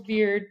Keuchel's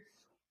beard.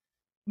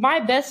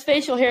 My best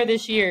facial hair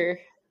this year,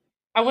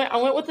 I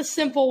went with a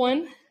simple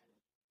one,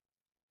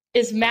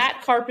 is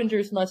Matt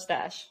Carpenter's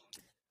mustache.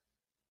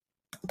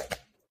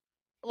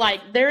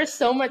 Like there is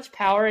so much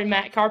power in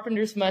Matt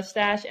Carpenter's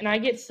mustache, and I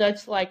get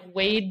such like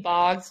Wade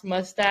Boggs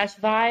mustache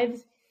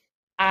vibes.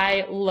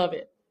 I love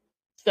it.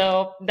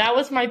 So that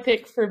was my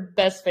pick for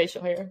best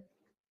facial hair.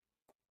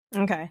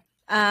 Okay.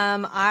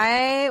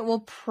 I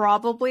will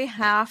probably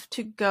have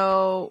to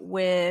go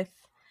with,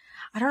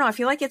 I don't know, I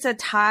feel like it's a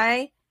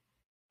tie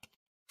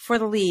for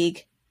the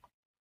league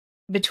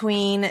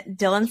between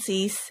Dylan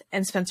Cease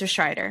and Spencer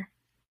Strider.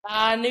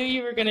 I knew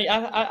you were gonna.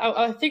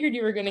 I figured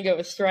you were gonna go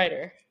with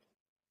Strider.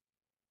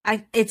 I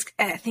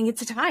think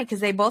it's a tie because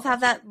they both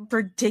have that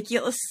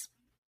ridiculous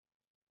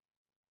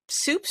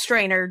soup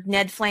strainer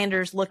Ned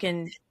Flanders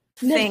looking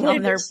thing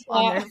on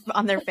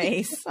their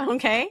face.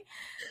 Okay.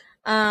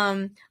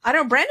 I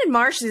don't. Brandon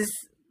Marsh's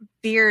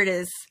beard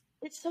is.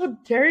 It's so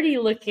dirty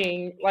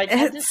looking. Like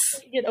I just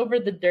can't get over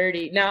the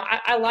dirty. Now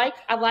I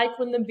like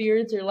when the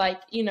beards are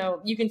like,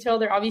 you can tell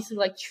they're obviously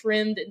like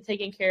trimmed and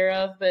taken care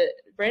of, but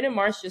Brandon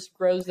Marsh just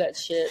grows that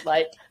shit.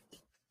 Like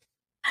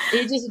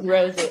he just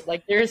grows it.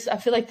 Like I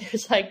feel like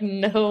there's like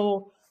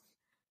no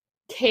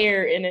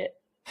care in it.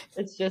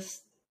 It's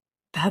just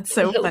that's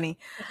so funny.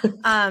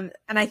 And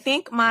I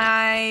think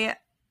my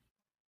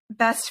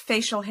best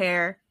facial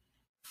hair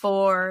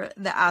for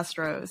the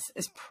Astros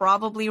is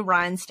probably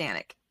Ryan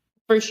Stanek.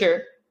 For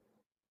sure.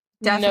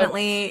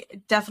 Definitely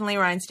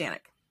Ryan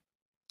Stanek.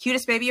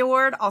 Cutest baby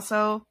award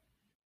also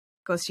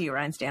goes to you,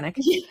 Ryan Stanek,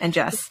 and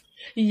Jess.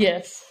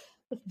 Yes.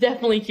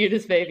 Definitely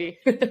cutest baby.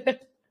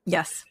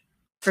 Yes,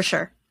 for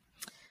sure.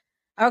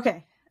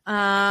 Okay.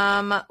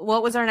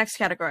 What was our next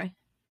category?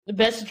 The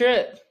best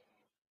drip.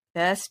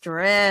 Best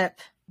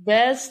drip.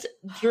 Best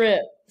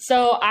drip.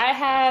 So I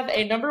have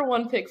a number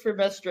one pick for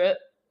best drip,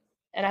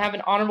 and I have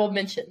an honorable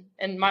mention.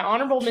 And my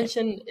honorable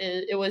mention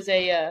was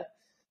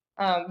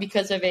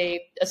because of a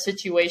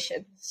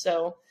situation.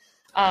 So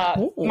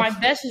my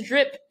best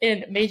drip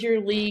in Major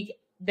League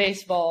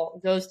Baseball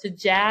goes to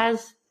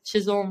Jazz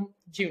Chisholm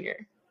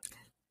Jr.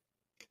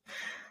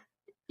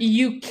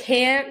 You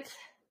can't.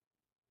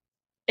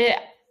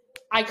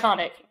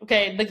 Iconic.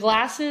 Okay, the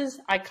glasses,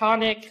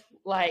 iconic.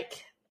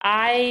 Like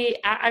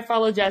I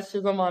follow Jazz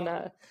Chisholm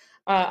on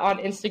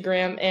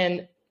Instagram,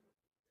 and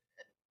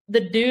the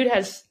dude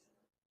has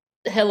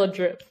hella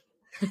drip.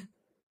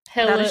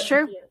 That is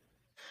true.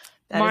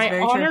 My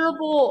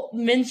honorable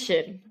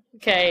mention,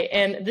 okay,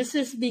 and this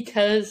is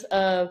because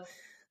of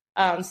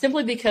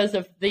simply because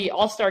of the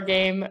All-Star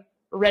Game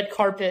red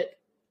carpet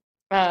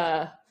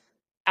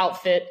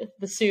outfit,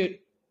 the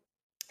suit,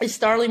 is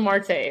Starling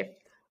Marte.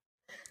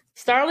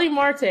 Starling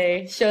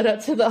Marte showed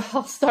up to the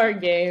All-Star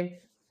Game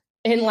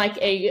in like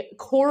a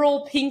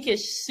coral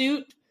pinkish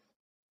suit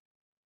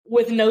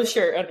with no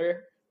shirt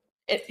under.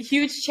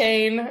 Huge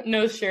chain,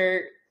 no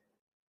shirt.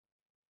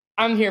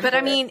 I'm here for it. But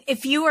I mean,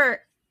 if you were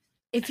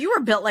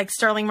built like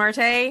Starling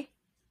Marte,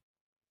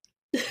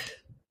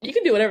 you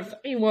can do whatever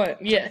you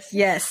want. Yes.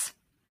 Yes.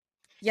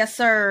 Yes,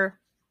 sir.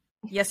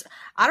 Yes.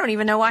 I don't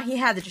even know why he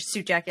had the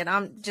suit jacket.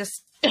 I'm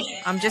just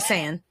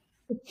saying.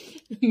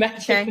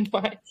 Magic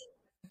Mike.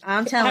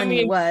 I'm telling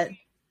you what.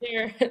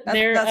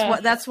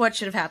 That's what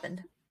should have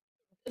happened.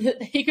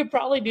 He could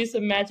probably do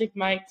some Magic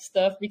Mike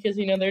stuff because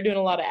they're doing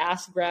a lot of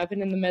ass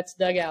grabbing in the Mets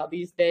dugout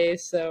these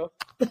days. So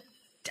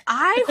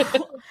that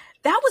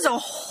was a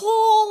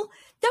whole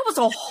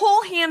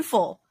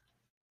handful.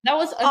 That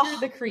was under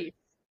the crease.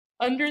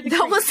 Under the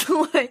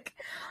crease.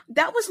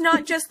 That was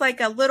not just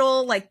like a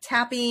little like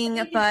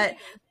tapping, but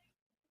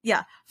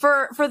yeah.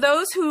 For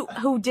those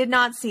who did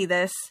not see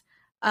this,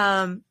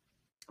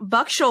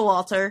 Buck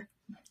Showalter,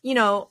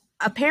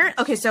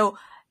 okay, so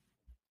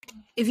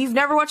if you've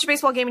never watched a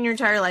baseball game in your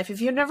entire life, if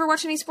you've never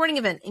watched any sporting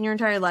event in your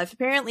entire life,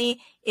 apparently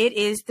it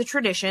is the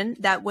tradition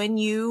that when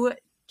you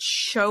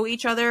show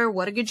each other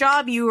what a good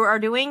job you are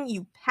doing,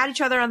 you pat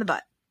each other on the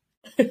butt.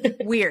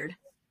 Weird.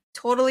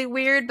 Totally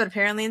weird, but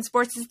apparently in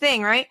sports is a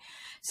thing, right?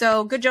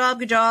 So good job,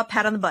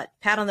 pat on the butt.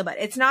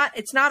 It's not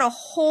a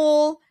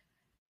whole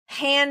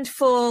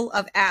handful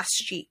of ass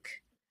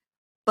cheek.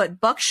 But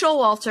Buck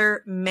Showalter,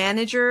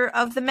 manager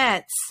of the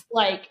Mets,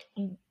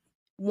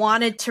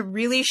 wanted to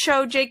really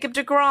show Jacob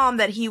deGrom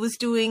that he was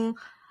doing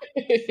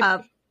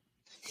a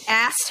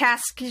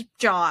ass-tastic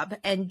job,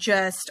 and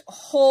just a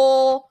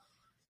whole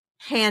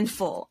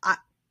handful.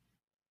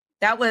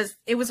 It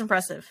was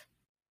impressive.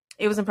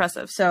 It was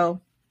impressive.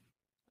 So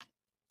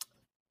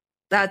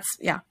that's,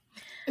 yeah.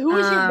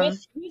 Who's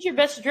your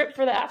best drip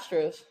for the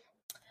Astros?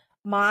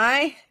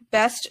 My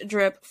best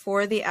drip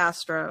for the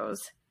Astros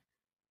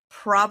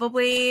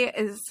probably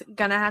is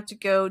gonna have to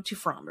go to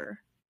Fromber.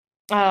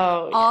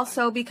 Oh, yeah.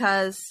 Also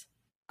because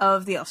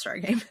of the All-Star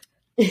Game.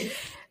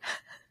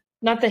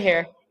 Not the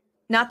hair.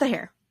 Not the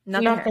hair.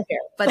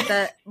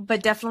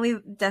 But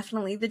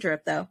definitely the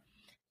drip though.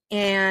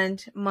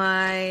 And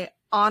my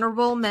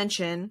honorable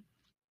mention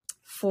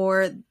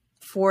for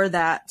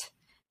that,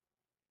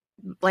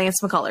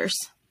 Lance McCullers.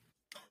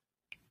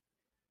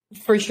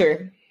 For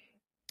sure.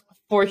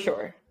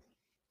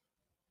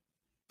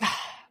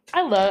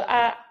 I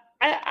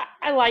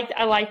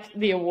liked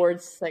the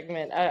awards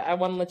segment. I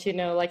want to let you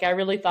know, I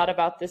really thought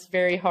about this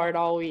very hard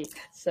all week.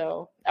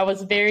 So I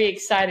was very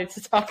excited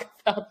to talk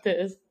about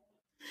this.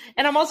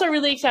 And I'm also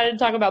really excited to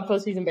talk about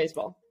postseason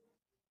baseball.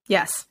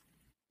 Yes.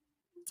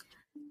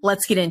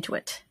 Let's get into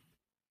it.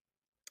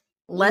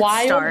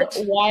 Let's start.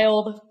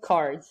 Wild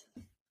cards.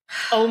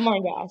 Oh my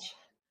gosh.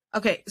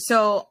 Okay,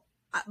 so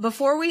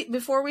before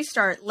we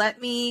start,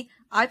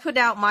 I put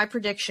out my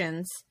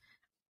predictions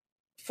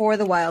for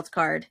the wild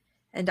card,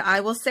 and I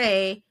will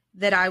say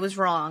that I was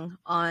wrong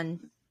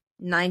on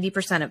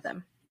 90% of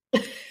them.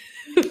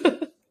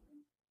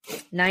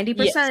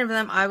 90% Yes. of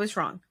them, I was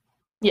wrong.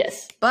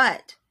 Yes.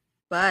 But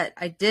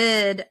I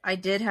did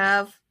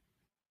have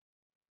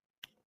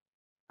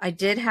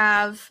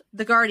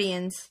the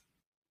Guardians.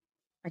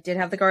 I did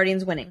have the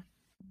Guardians winning.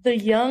 The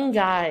young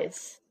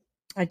guys.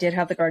 I did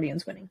have the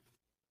Guardians winning.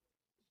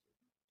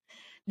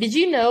 Did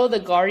you know the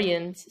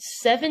Guardians,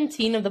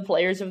 17 of the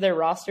players of their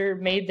roster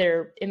made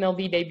their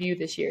MLB debut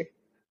this year?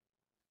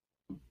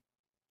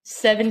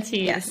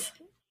 17. Yes.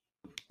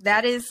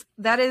 That is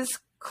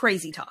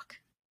crazy talk.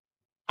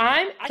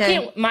 I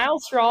can't.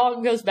 Miles Straw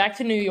goes back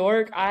to New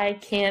York. I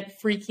can't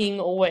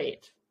freaking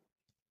wait.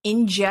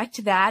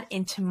 Inject that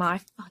into my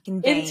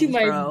fucking veins, Into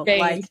my bro.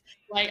 veins.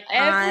 Like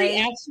every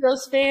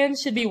Astros fan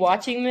should be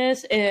watching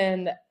this,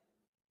 and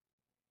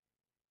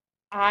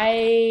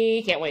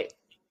I can't wait.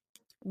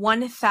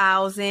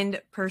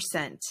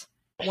 1,000%.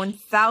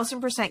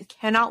 1,000%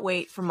 cannot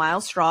wait for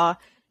Miles Straw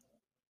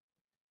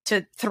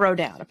to throw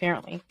down,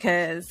 apparently,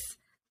 because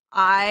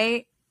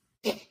I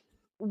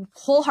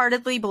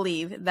wholeheartedly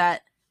believe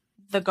that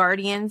the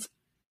Guardians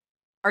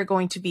are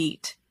going to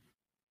beat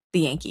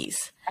the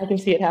Yankees. I can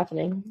see it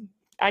happening.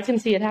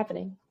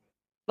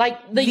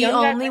 Like the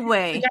only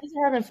way. The guys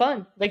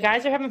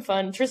are having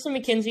fun. Tristan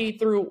McKenzie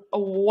threw a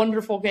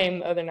wonderful game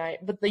the other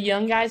night, but the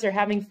young guys are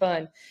having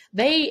fun.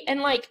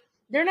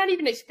 They're not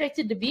even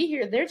expected to be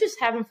here. They're just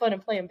having fun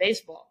and playing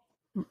baseball.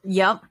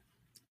 Yep.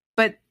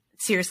 But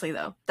seriously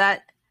though,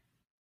 that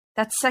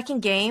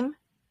second game,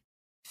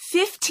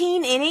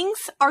 15 innings?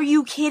 Are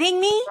you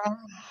kidding me?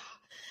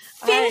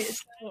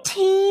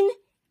 15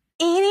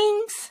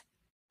 innings?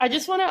 I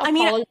just want to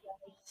apologize.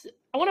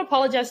 I want to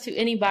apologize to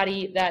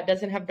anybody that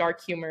doesn't have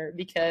dark humor,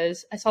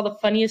 because I saw the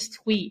funniest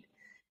tweet,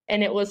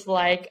 and it was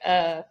like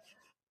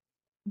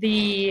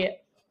the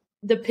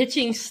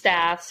pitching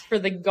staffs for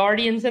the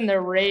Guardians and the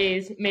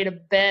Rays made a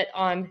bet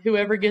on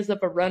whoever gives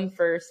up a run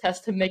first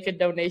has to make a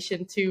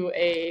donation to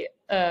a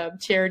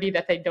charity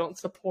that they don't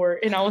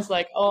support. And I was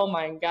like, oh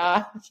my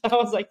gosh. I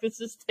was like, this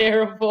is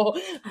terrible.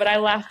 But I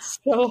laughed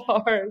so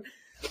hard.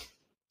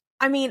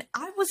 I mean,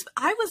 I was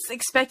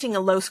expecting a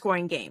low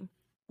scoring game.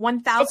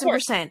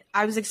 1,000%.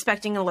 I was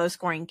expecting a low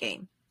scoring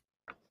game.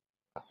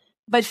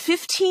 But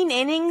 15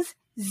 innings,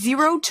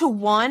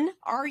 0-1.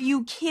 Are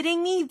you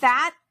kidding me?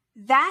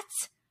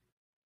 That's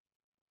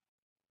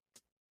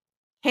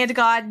hand to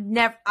God.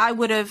 Never. I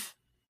would have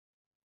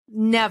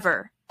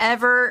never,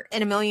 ever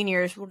in a million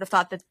years would have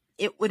thought that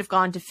it would have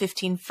gone to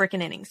 15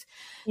 freaking innings.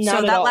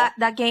 Not so at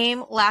that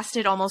game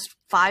lasted almost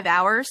 5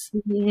 hours.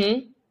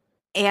 Mm-hmm.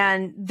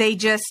 And they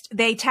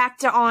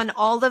tacked on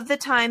all of the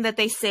time that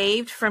they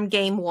saved from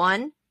game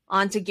 1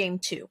 onto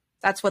game 2.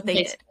 That's what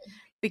they did.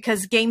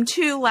 Because game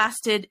 2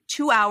 lasted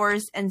 2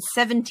 hours and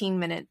 17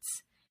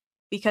 minutes.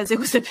 Because it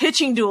was a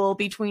pitching duel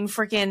between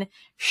freaking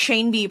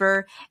Shane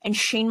Bieber and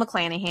Shane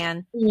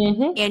McClanahan.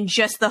 Mm-hmm. And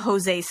just the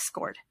Jose's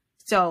scored.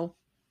 So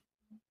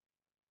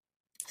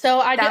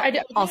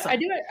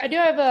I do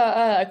have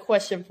a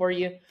question for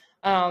you.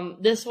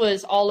 This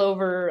was all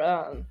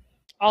over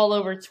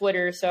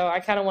Twitter, so I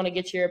kind of want to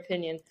get your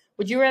opinion.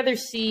 Would you rather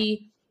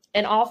see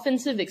an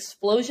offensive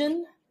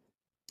explosion,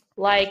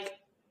 like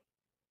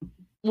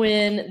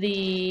when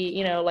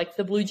like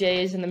the Blue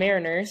Jays and the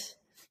Mariners,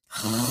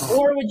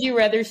 or would you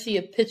rather see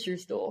a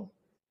pitcher's duel?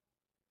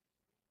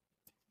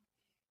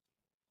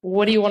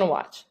 What do you want to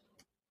watch?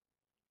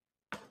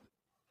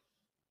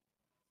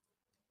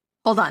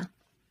 Hold on.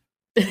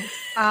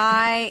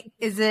 Are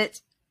the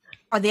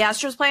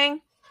Astros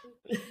playing?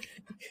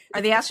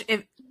 Are the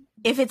Astros?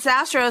 If it's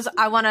Astros,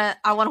 I want to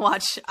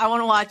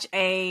watch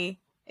a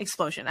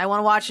explosion. I want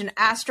to watch an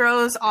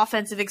Astros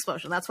offensive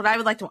explosion. That's what I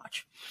would like to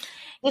watch.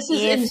 This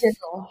is in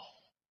general.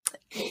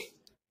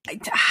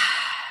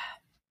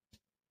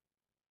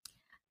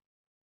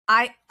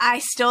 I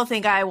still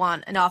think I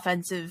want an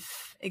offensive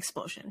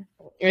explosion.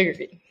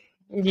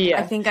 Yeah.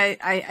 I think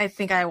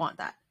I want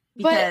that.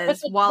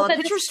 Because while a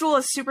pitcher's duel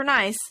is super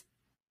nice,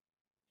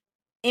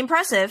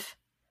 impressive,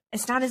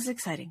 it's not as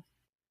exciting.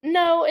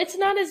 No, it's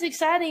not as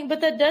exciting, but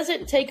that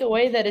doesn't take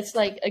away that it's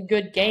like a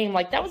good game.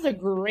 Like that was a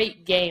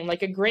great game,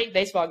 like a great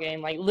baseball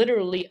game, like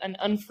literally an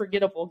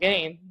unforgettable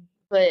game.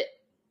 But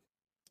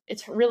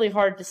it's really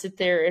hard to sit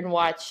there and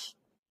watch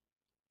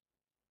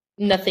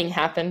nothing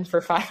happen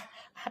for 5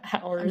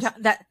 hours.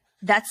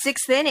 That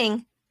sixth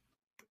inning,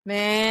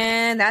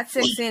 man, that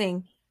sixth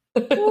inning.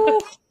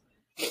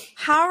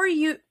 How are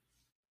you?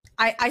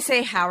 I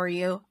say, how are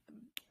you?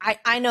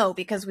 I know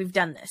because we've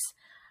done this.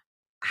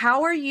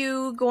 How are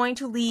you going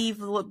to leave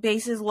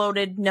bases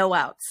loaded, no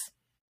outs?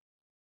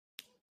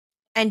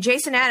 And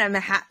Jason Adam,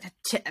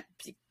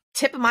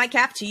 tip of my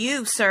cap to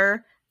you,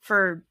 sir,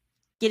 for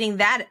getting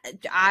that.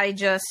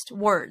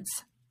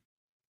 Words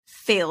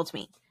failed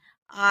me.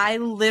 I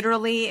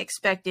literally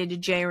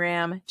expected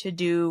J-Ram to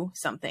do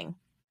something.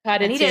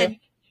 And he did.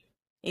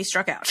 He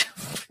struck out.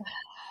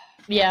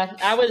 Yeah,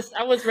 I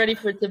was ready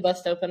for it to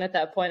bust open at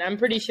that point. I'm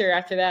pretty sure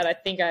after that, I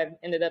think I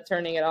ended up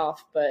turning it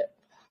off, but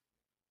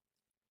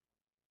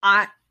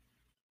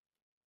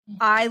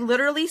I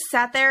literally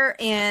sat there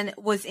and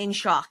was in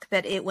shock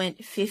that it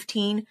went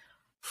 15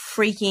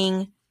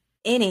 freaking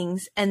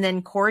innings, and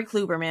then Corey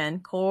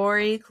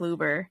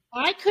Kluber.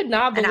 I could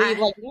not believe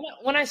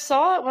when I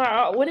saw it. When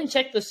I went and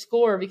checked the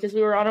score because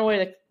we were on our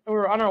way. We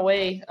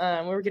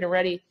were getting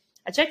ready.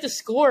 I checked the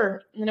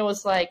score and it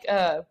was like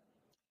LP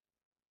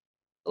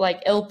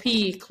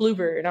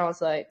Kluber, and I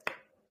was like,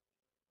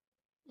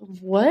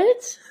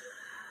 what?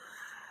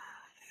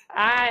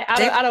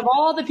 Out of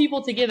all the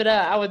people to give it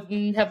up, I would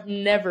have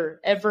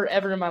never, ever,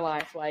 ever in my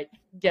life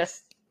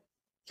guessed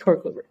Corey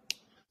Kluber.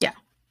 Yeah.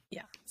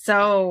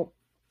 So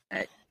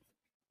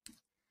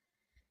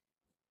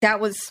that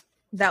was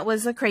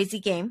a crazy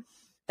game.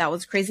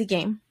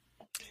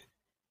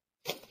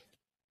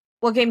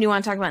 What game do you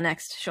want to talk about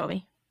next,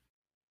 Shelby?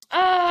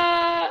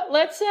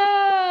 Let's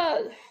talk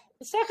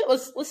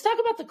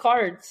about the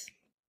cards.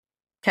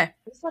 Okay.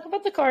 Let's talk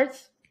about the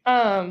cards.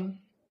 Aaron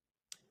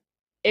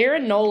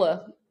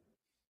Nola.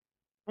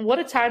 What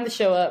a time to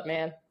show up,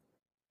 man.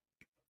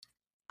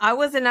 I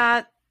was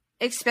not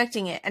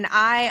expecting it, and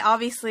I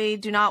obviously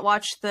do not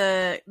watch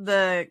the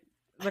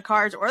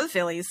Cards or the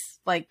Phillies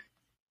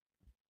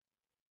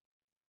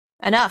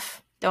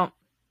enough. Don't.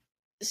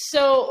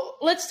 So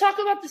let's talk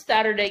about the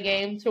Saturday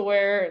game to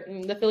where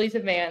the Phillies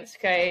advance.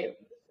 Okay,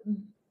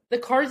 the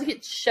Cards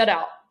get shut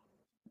out.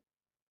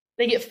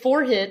 They get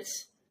 4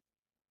 hits.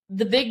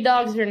 The big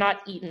dogs are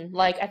not eaten.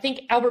 I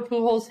think Albert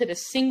Pujols hit a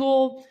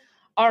single.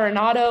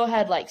 Arenado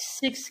had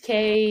 6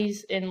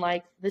 Ks in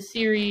the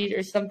series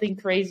or something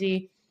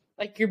crazy.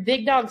 Your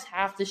big dogs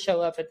have to show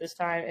up at this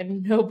time,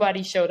 and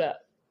nobody showed up.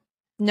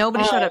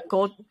 Nobody showed up.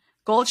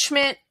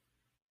 Goldschmidt.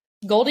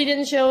 Goldie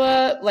didn't show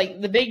up.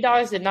 The big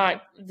dogs did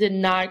not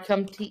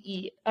come to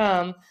eat.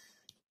 But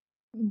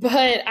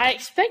I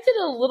expected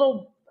a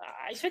little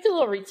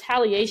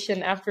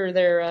retaliation after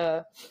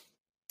their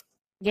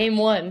game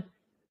 1.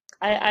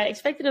 I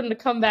expected them to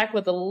come back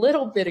with a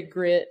little bit of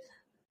grit.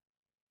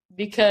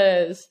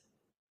 Because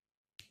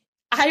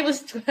I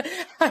was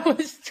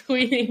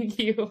tweeting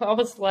you. I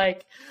was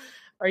like,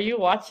 "Are you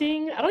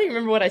watching?" I don't even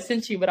remember what I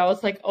sent you, but I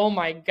was like, "Oh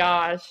my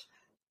gosh!"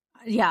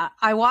 Yeah,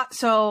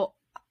 So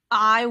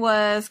I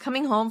was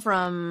coming home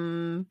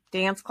from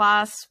dance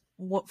class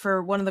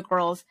for one of the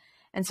girls,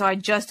 and so I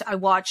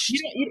watched.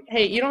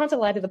 Hey, you don't have to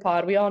lie to the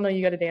pod. We all know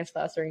you got a dance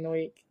class during the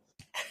week.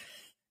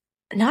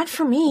 Not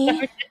for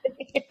me.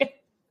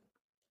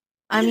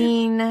 I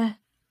mean.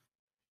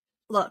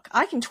 Look,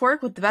 I can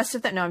twerk with the best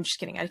of that. No, I'm just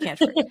kidding. I can't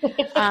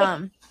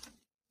twerk.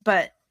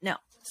 But no.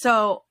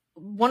 So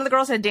one of the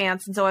girls had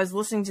dance, and so I was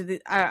listening to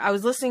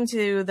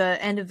the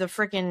end of the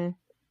freaking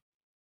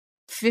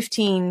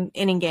 15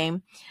 inning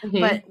game.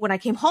 Mm-hmm. But when I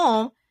came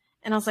home,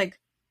 and I was like,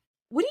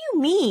 "What do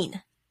you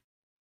mean?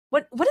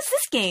 What is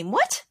this game?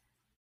 What?"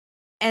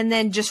 And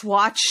then just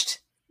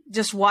watched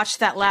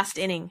that last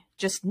inning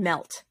just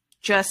melt.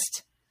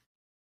 Just.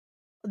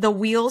 The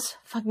wheels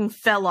fucking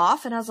fell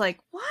off, and I was like,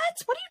 what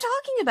are you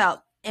talking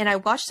about? And I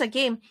watched that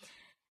game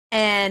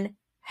and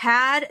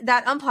had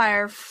that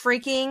umpire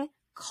freaking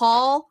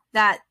call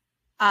that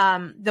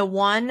the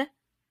one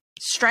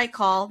strike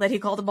call that he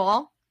called the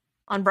ball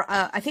on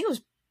I think it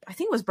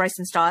was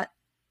Bryson Stott.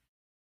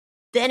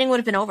 The inning would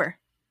have been over.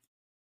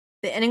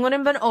 And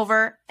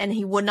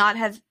he would not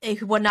have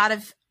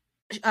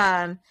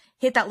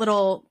hit that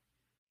little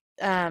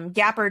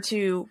gapper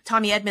to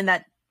Tommy Edman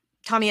that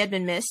Tommy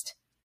Edman missed.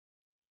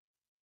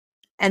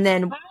 And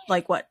then,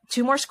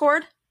 2 more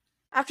scored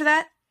after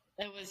that?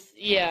 It was,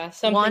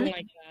 something 1?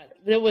 Like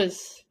that. It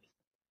was,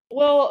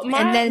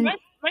 my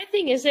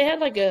thing is they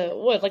had a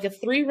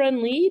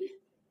 3-run lead?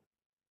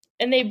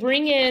 And they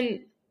bring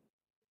in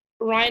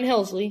Ryan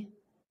Helsley,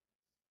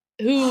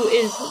 who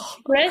is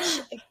fresh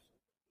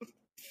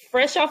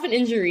off an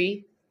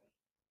injury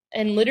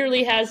and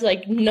literally has,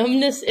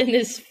 numbness in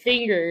his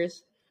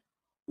fingers.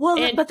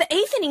 But the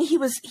 8th inning, he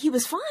was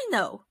fine,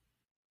 though.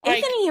 8th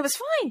inning, he was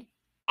fine.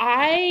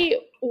 I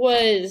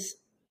was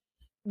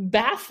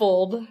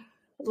baffled,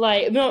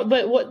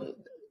 but what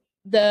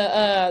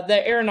the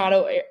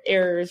Arenado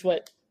error is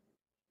that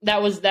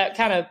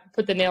kind of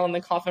put the nail in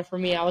the coffin for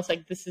me. I was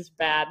like, this is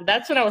bad.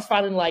 That's when I was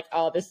finally like,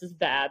 oh, this is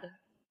bad.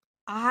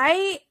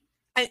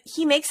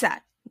 He makes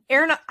that.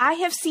 I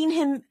have seen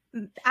him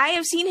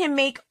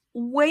make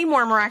way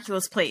more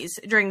miraculous plays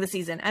during the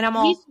season, and I'm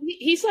all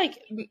he's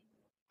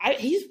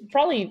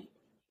probably,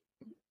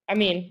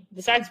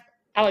 besides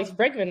Alex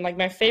Bregman,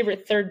 my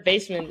favorite third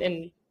baseman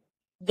in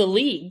the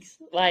leagues.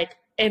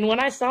 And when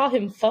I saw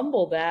him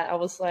fumble that, I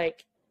was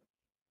like,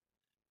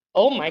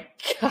 oh my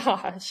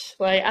gosh.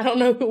 I don't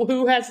know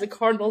who has the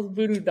Cardinals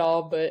voodoo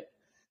doll, but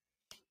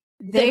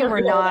they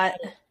were not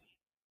about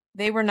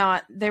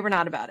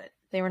it.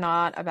 They were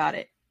not about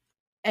it.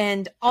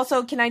 And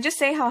also, can I just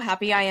say how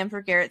happy I am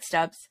for Garrett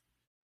Stubbs?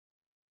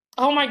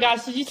 Oh my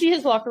gosh, did you see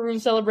his locker room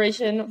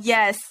celebration?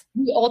 Yes.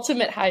 The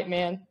ultimate hype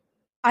man.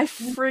 I'm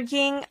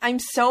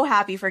so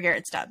happy for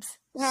Garrett Stubbs.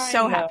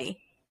 So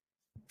happy.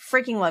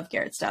 Freaking love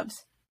Garrett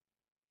Stubbs.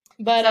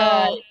 But,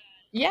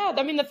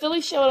 the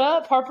Phillies showed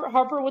up.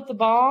 Harper with the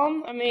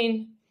bomb.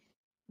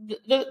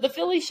 the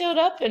Phillies showed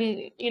up,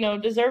 and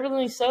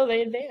deservedly so,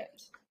 they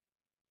advanced.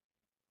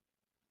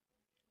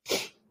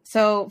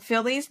 So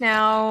Phillies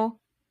now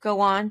go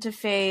on to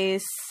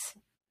face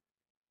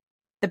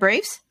the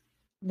Braves.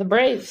 The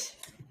Braves.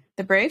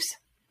 The Braves.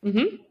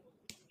 Mm-hmm.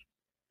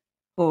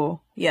 Oh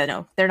yeah,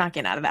 no, they're not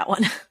getting out of that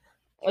one.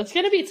 It's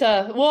going to be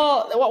tough.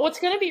 Well, what's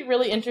going to be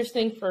really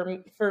interesting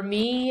for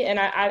me, and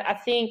I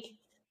think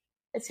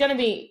it's going to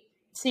be,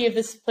 see if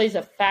this plays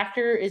a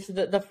factor, is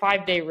the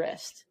 5-day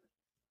rest.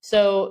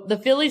 So the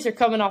Phillies are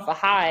coming off a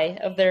high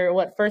of their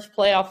first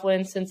playoff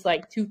win since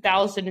like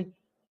 2000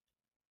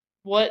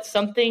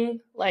 something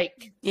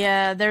like.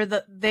 Yeah,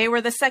 they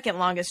were the second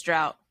longest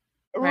drought.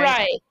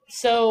 Right.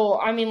 So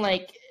I mean,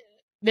 like,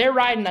 they're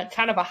riding a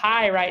kind of a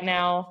high right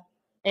now,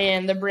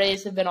 and the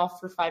Braves have been off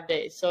for 5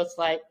 days. So it's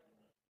like,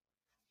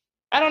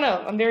 I don't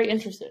know. I'm very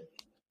interested.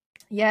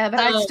 Yeah, but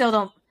I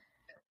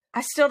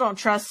still don't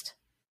trust.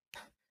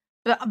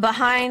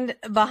 Behind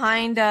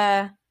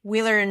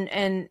Wheeler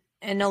and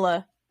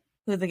Nola,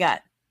 who they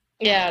got?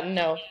 Yeah,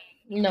 no,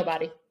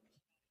 nobody.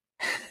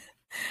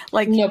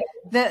 Like nobody.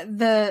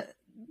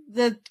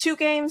 the 2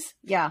 games,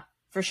 yeah,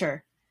 for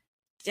sure.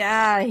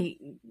 Yeah.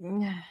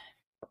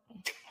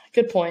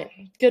 Good point.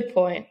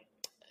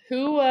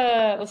 Who?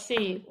 Let's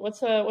see. What's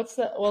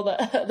the? Well,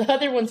 the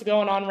other one's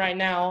going on right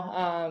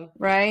now.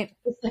 Right.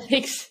 I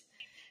think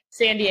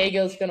San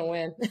Diego's gonna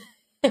win.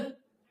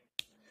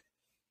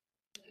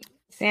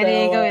 San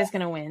Diego is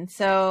gonna win.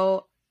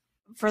 So,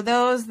 for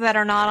those that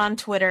are not on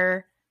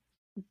Twitter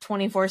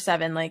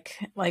 24/7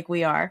 like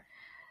we are,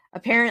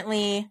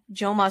 apparently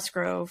Joe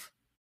Musgrove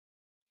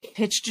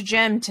pitched a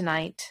gem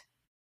tonight,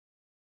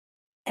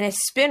 and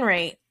his spin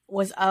rate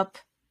was up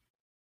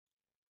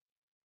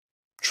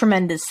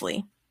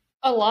tremendously.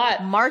 A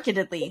lot.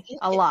 Markedly,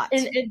 a lot.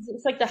 And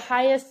it's like the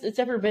highest it's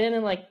ever been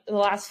in like the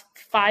last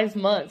 5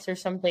 months or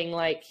something.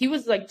 Like, he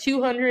was like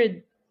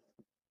 200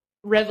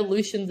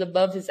 revolutions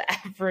above his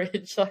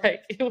average.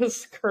 Like, it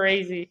was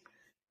crazy.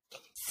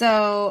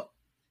 So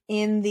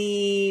in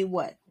the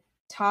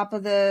top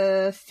of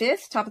the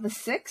 5th, top of the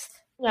 6th?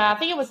 Yeah, I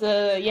think it was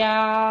 5th,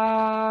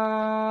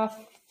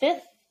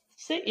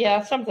 6th,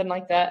 yeah, something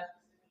like that.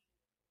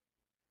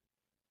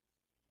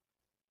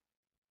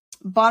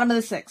 Bottom of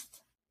the 6th.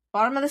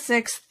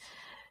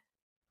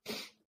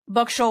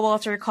 Buck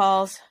Showalter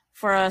calls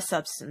for a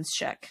substance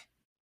check.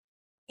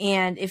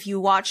 And if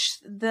you watch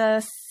the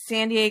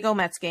San Diego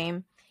Mets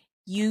game,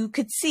 you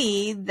could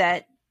see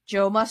that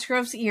Joe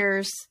Musgrove's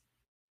ears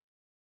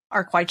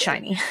are quite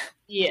shiny.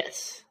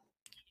 Yes.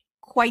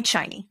 Quite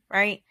shiny,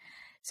 right?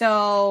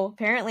 So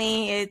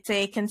apparently it's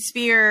a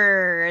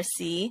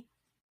conspiracy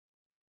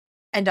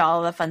and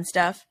all the fun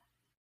stuff.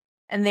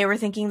 And they were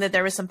thinking that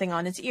there was something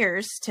on his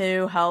ears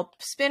to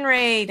help spin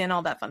rate and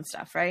all that fun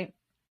stuff, right?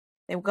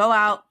 They go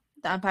out,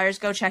 the umpires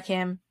go check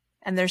him,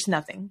 and there's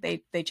nothing.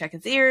 They check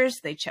his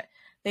ears, they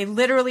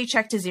literally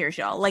checked his ears,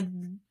 y'all. Like,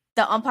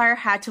 the umpire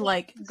had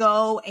to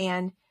go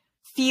and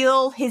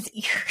feel his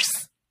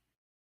ears.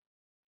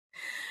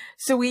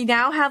 So we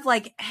now have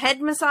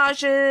head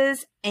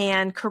massages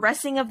and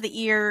caressing of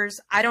the ears.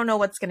 I don't know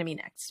what's going to be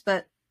next,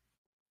 but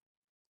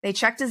they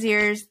checked his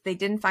ears. They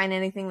didn't find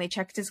anything. They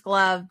checked his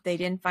glove. They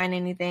didn't find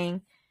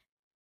anything.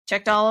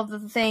 Checked all of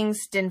the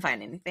things. Didn't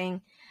find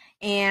anything.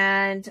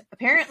 And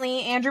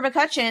apparently Andrew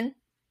McCutchen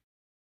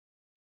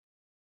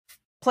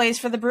plays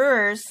for the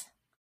Brewers.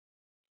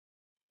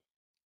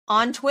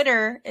 On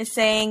Twitter is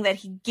saying that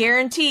he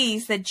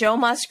guarantees that Joe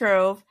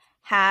Musgrove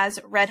has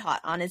Red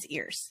Hot on his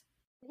ears.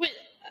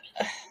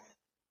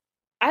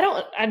 I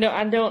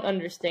don't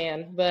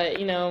understand, but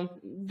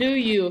do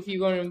you if you're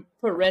going to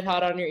put Red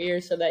Hot on your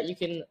ears so that you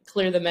can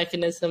clear the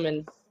mechanism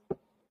and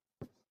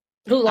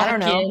lock I don't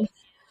know. in?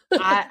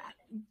 I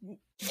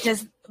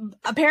just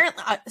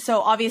apparently. So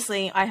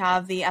obviously, I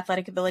have the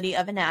athletic ability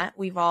of a gnat.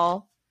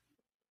 You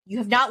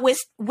have not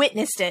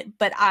witnessed it,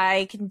 but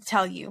I can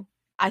tell you,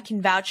 I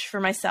can vouch for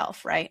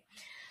myself, right?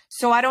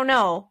 So I don't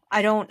know.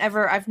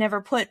 I've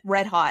never put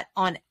Red Hot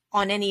on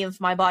any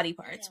of my body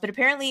parts, but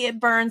apparently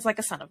it burns like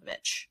a son of a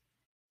bitch.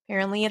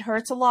 Apparently it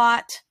hurts a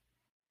lot.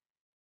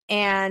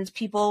 And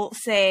people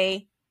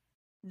say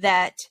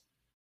that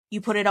you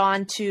put it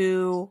on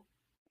to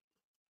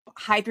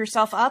hype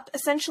yourself up,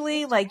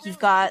 essentially. Like, you've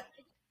got...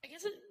 I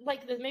guess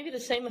it maybe the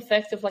same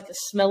effect of a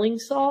smelling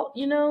salt,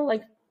 you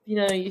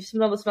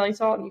smell the smelling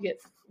salt and you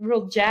get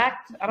real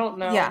jacked. I don't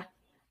know. Yeah.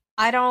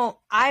 I don't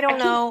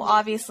know,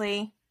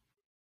 obviously,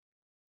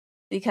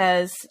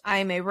 because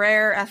I'm a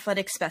rare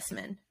athletic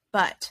specimen.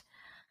 But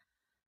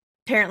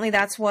apparently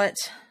that's what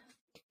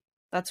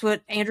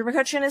Andrew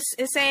McCutchen is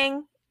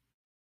saying.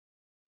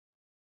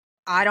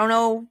 I don't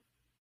know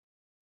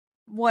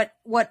what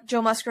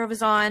Joe Musgrove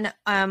is on.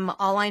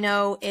 All I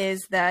know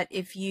is that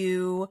if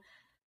you,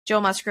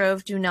 Joe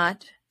Musgrove, do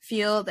not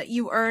feel that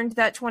you earned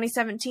that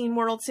 2017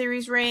 World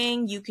Series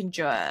ring, you can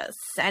just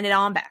send it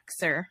on back,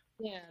 sir.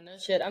 Yeah, no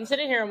shit. I'm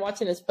sitting here and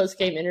watching his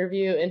post-game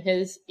interview, and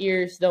his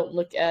ears don't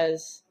look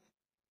as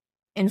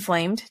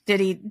inflamed. Did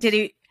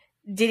he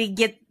did he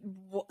get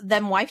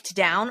them wiped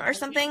down or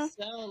something?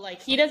 So,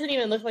 like, he doesn't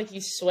even look like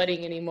he's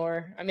sweating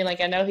anymore. I mean,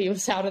 like, I know he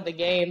was out of the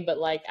game, but,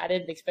 like, I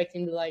didn't expect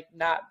him to, like,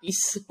 not be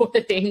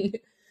sweating.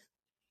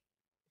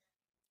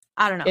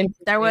 I don't know.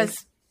 There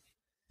was...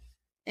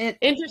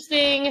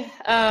 Interesting.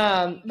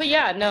 But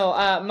yeah, no,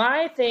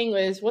 my thing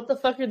was, what the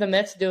fuck are the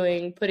Mets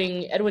doing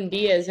putting Edwin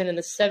Diaz in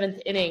the 7th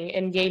inning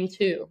in game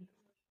 2?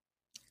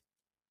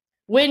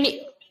 When,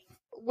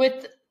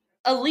 with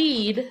a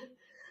lead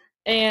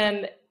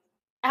and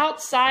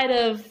outside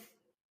of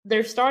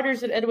their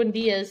starters and Edwin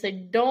Diaz, they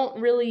don't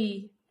have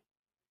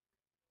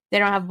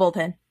a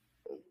bullpen.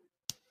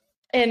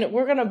 And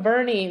we're going to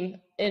burn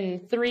him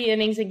in 3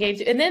 innings in game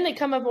 2. And then they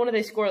come up and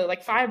they score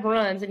like 5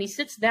 runs, and he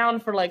sits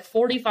down for like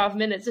 45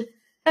 minutes and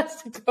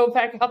has to go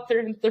back out there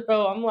and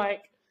throw. I'm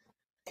like,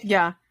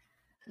 yeah.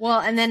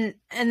 Well, and then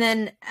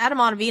Adam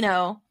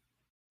Ottavino,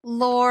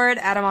 Lord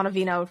Adam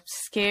Ottavino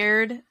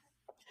scared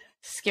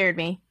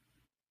me.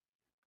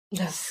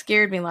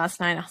 Scared me last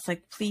night. I was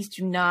like, please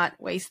do not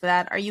waste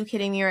that. Are you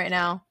kidding me right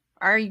now?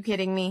 Are you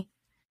kidding me?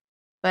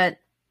 But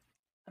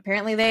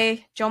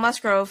apparently Joe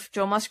Musgrove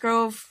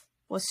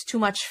was too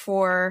much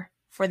for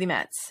the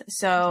Mets.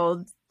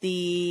 So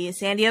the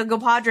San Diego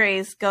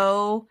Padres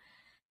go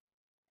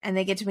and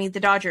they get to meet the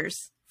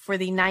Dodgers for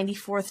the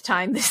 94th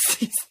time this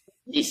season.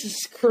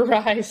 Jesus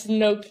Christ.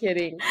 No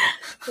kidding.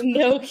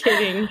 No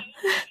kidding.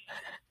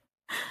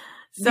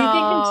 So, do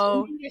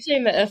you think they're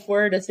saying the F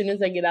word as soon as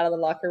they get out of the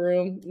locker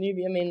room? I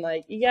mean,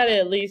 like, you gotta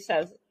at least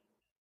have...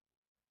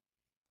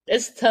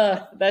 It's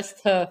tough.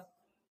 That's tough.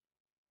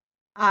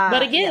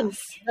 But again,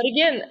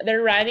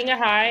 they're riding a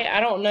high. I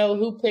don't know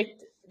who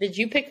picked... Did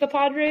you pick the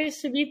Padres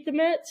to beat the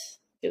Mets?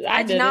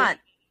 I did not.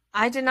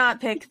 I did not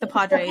pick the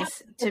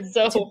Padres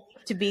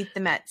to beat the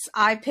Mets.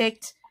 I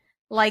picked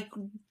like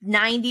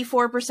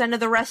 94% of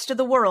the rest of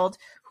the world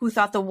who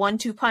thought the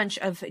 1-2 punch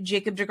of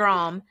Jacob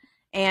deGrom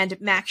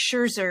and Max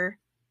Scherzer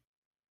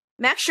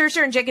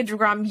and Jacob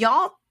deGrom,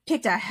 y'all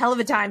picked a hell of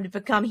a time to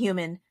become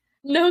human.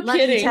 No kidding.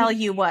 Let me tell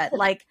you what.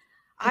 Like,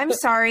 I'm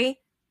sorry,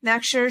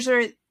 Max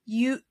Scherzer,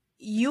 you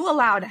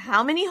allowed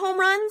how many home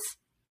runs?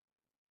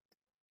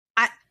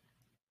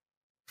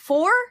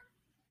 4?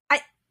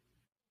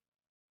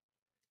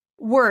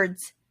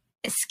 Words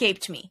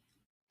escaped me.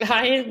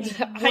 I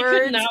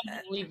could not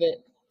believe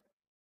it.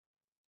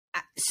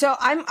 So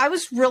I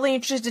was really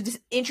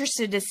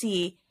interested to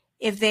see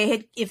if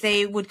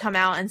they would come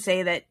out and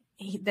say that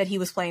he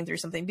was playing through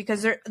something,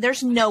 because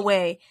there's no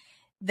way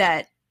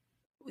that,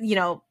 you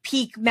know,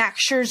 peak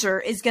Max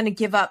Scherzer is going to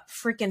give up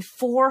freaking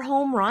 4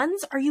 home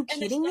runs. Are you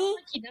kidding me?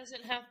 Like, he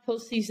doesn't have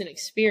postseason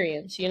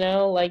experience, you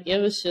know. Like, it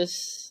was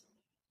just,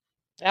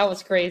 that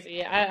was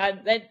crazy.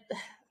 I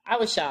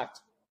was shocked.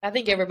 I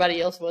think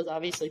everybody else was,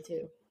 obviously,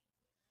 too.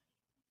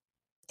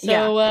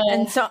 So, yeah.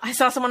 And so I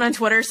saw someone on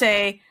Twitter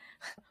say,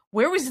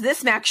 "Where was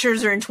this Max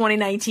Scherzer in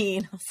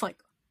 2019?" I was like,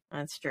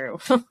 "That's true."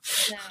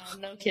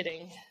 No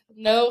kidding.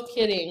 No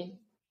kidding.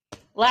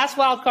 Last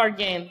wild card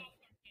game.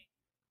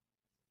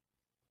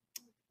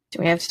 Do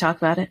we have to talk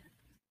about it?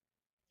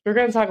 We're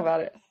going to talk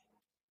about it.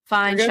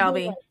 Fine,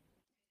 Shelby.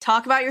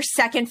 Talk about your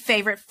second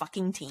favorite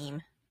fucking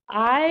team.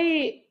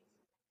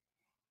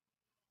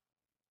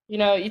 You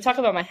know, you talk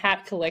about my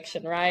hat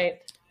collection, right?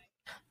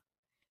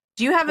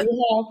 Do you have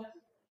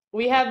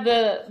We have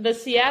the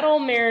Seattle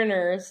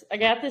Mariners. I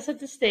got this at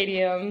the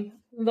stadium.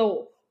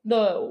 The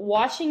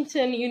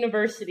Washington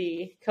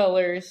University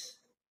colors.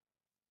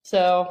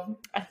 So,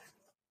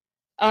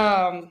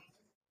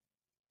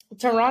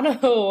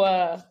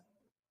 Toronto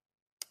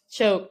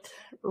choked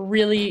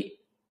really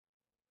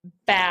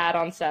bad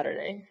on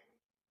Saturday.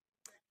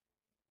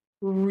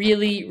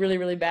 Really, really,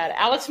 really bad.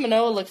 Alex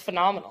Manoah looked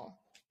phenomenal.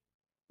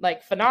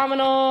 Like,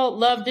 phenomenal.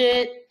 Loved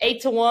it.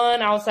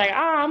 8-1. I was like,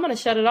 I'm going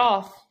to shut it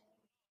off.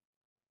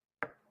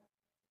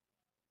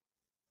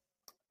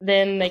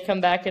 Then they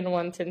come back and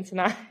won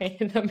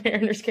 10-9. The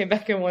Mariners came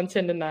back and won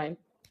 10-9.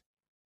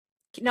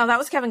 No, that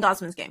was Kevin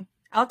Gausman's game.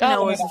 Alek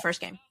Manoah was the first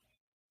game.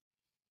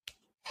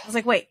 I was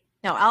like, wait,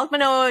 no, Alek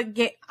Manoah.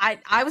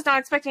 I was not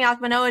expecting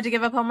Alek Manoah to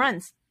give up home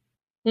runs.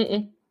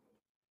 Mm-mm.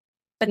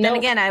 But then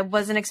again, I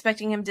wasn't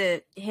expecting him to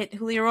hit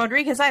Julio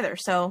Rodriguez either.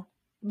 So,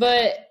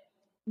 but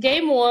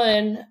game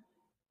 1,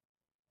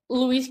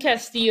 Luis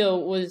Castillo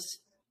was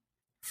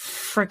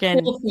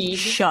freaking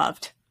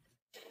shoved.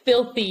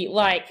 Filthy,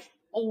 like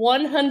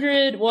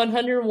 100,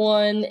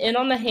 101, in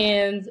on the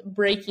hands,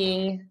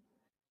 breaking.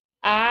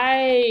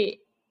 I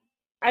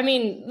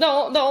mean, the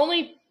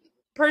only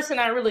person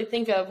I really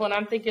think of when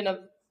I'm thinking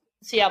of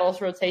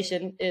Seattle's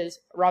rotation is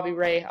Robbie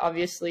Ray,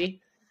 obviously.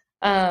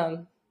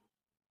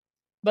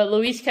 But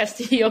Luis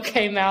Castillo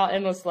came out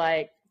and was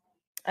like,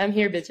 "I'm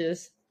here,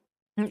 bitches.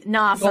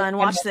 Nah, son,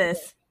 watch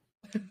this."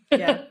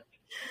 Yeah.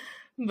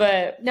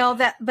 But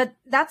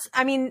that's,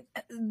 I mean,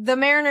 the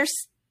Mariners,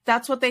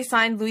 that's what they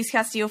signed Luis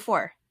Castillo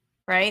for,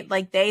 right?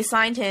 Like, they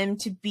signed him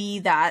to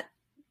be that,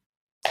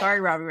 sorry,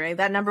 Robbie Ray,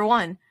 that number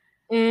 1.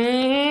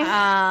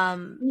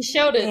 Mm-hmm. He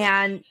showed it.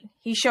 And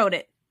he showed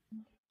it.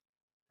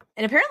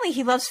 And apparently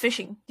he loves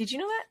fishing. Did you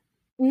know that?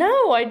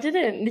 No, I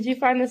didn't. Did you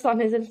find this on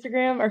his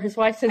Instagram or his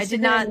wife's Instagram? I did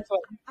not.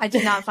 I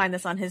did not find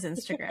this on his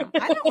Instagram.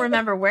 I don't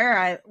remember where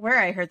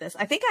I heard this.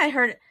 I think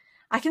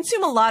I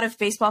consume a lot of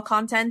baseball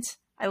content.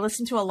 I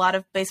listen to a lot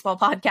of baseball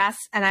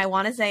podcasts, and I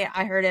want to say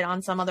I heard it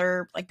on some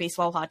other like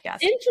baseball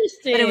podcast.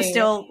 Interesting. But it was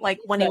still like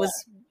when he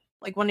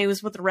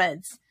was with the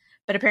Reds.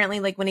 But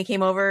apparently, like when he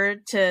came over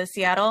to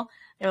Seattle,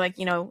 they're like,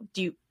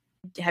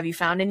 have you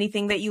found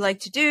anything that you like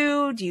to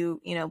do? Do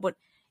you, what?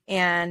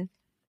 And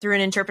through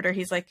an interpreter,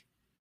 he's like,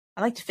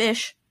 I like to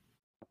fish.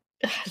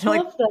 They're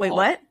like, wait,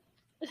 what?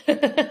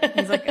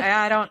 He's like,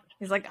 I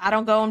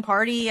don't go and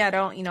party. I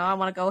don't, I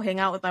want to go hang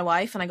out with my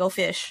wife and I go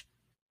fish.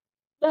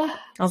 I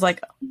was like,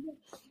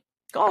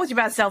 go on with your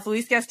bad self,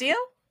 Luis Castillo.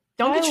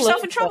 Don't get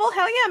yourself in trouble.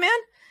 Hell yeah, man.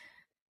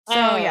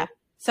 So yeah.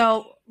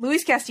 So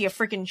Luis Castillo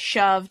freaking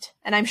shoved,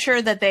 and I'm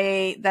sure that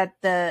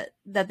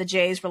the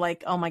Jays were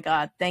like, oh my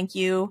God, thank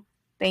you.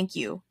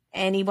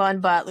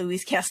 Anyone but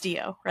Luis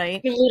Castillo,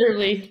 right?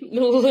 Literally.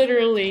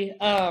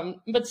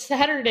 But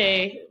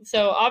Saturday,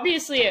 so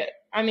obviously,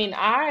 I mean,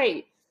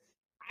 I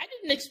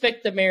didn't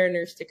expect the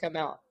Mariners to come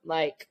out.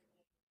 Like,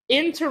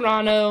 in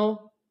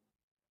Toronto,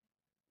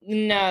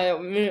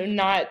 no,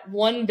 not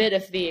one bit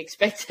of me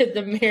expected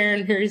the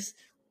Mariners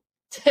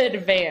to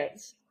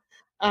advance.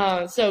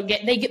 So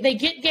they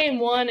get game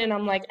one, and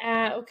I'm like,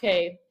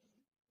 okay.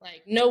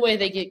 Like, no way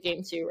they get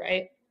game two,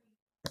 right?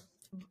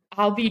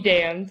 I'll be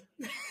damned.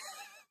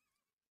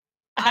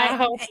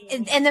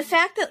 And the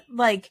fact that,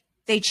 like,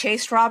 they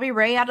chased Robbie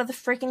Ray out of the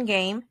freaking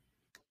game,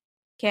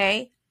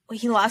 okay?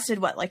 He lasted,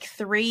 what, like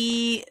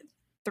three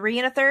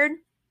and a third?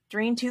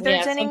 3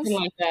 2/3 innings? Something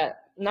like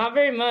that. Not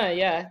very much,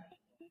 yeah.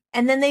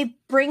 And then they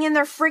bring in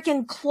their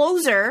freaking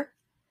closer,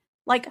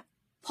 like,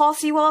 Paul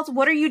Sewald,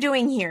 what are you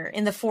doing here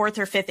in the 4th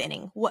or 5th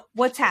inning?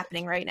 What's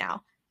happening right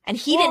now? And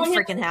he didn't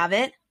freaking have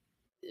it.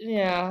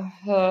 Yeah.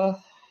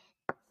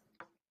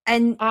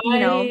 And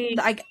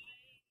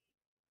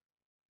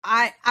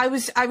I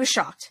was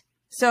shocked.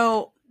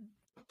 So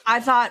I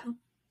thought,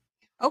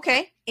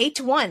 okay,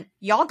 8-1,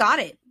 y'all got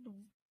it.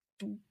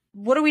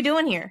 What are we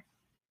doing here?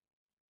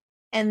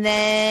 And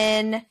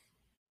then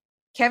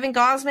Kevin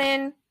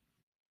Gausman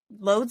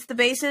loads the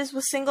bases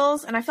with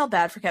singles, and I felt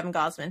bad for Kevin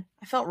Gausman.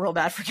 I felt real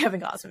bad for Kevin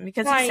Gausman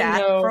because he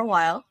sat for a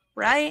while,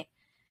 right?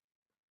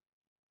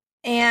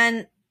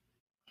 And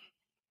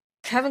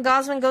Kevin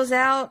Gausman goes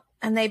out,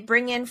 and they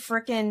bring in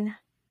frickin'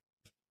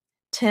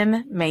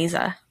 Tim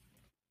Mesa.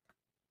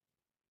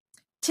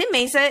 Tim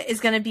Mesa is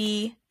going to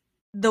be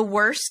the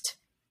worst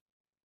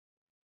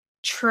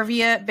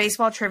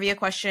baseball trivia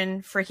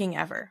question freaking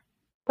ever.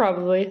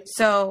 Probably.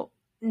 So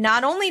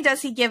not only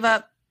does he give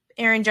up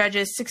Aaron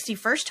Judge's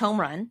 61st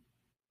home run,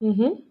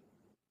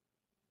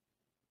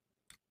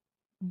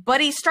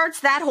 but he starts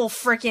that whole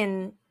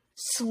freaking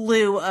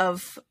slew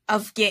of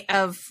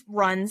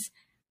runs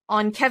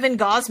on Kevin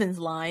Gausman's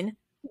line.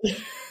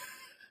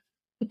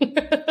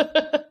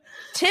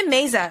 Tim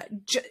Mesa,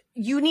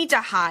 you need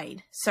to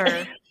hide,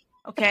 sir.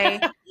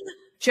 Okay,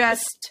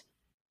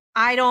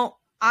 I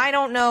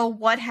don't know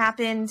what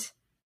happened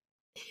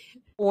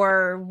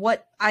or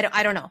what I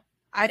don't know.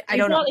 I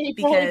don't know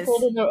because he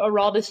pulled in a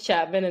Aroldis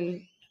Chapman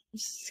and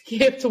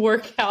skipped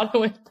workout and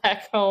went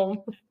back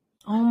home.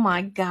 Oh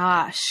my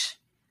gosh!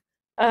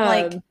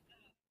 Like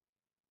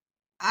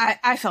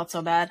I felt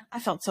so bad.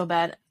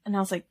 And I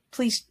was like,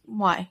 please,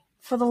 why?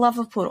 For the love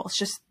of poodles,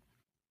 just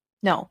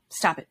no,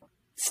 stop it,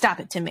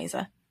 Tim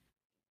Mesa.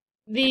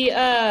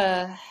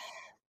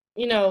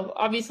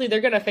 Obviously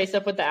they're gonna face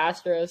up with the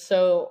Astros,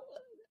 so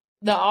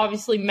the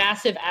obviously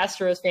massive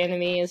Astros fan in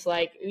me is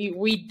like,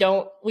 we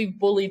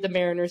bullied the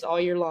Mariners all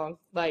year long.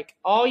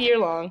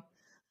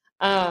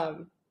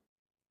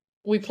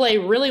 We play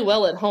really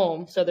well at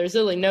home, so there's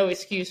really no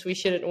excuse we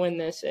shouldn't win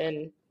this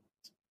in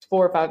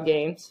 4 or 5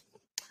 games.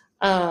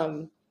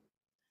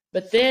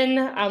 But then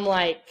I'm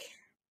like,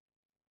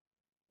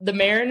 the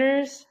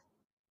Mariners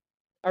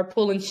are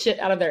pulling shit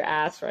out of their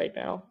ass right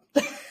now.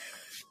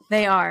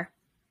 They are.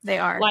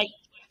 Like,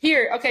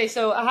 here, okay,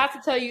 so I have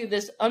to tell you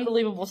this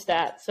unbelievable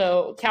stat.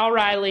 So Cal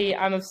Riley,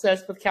 I'm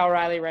obsessed with Cal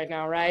Riley right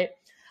now, right?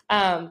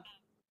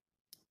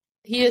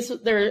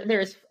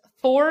 There's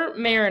 4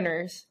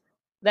 Mariners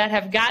that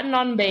have gotten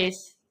on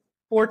base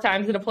 4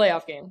 times in a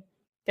playoff game,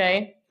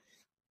 okay?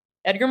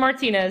 Edgar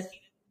Martinez,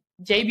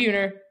 Jay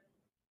Buhner,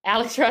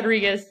 Alex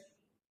Rodriguez,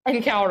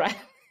 and Cal Riley.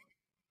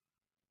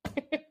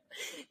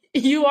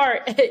 You are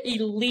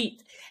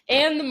elite,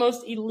 and the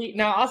most elite.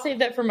 Now, I'll save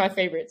that for my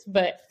favorites,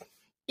 but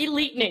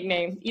elite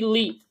nickname,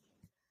 elite.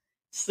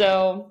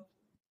 So,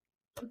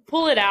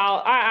 pull it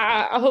out.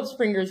 I hope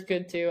Springer's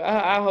good, too.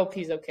 I hope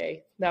he's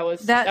okay. That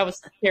was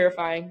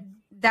terrifying.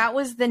 That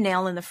was the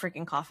nail in the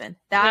freaking coffin.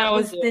 That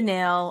was the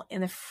nail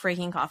in the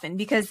freaking coffin.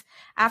 Because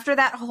after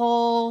that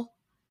whole...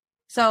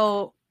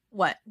 So,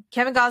 what?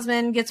 Kevin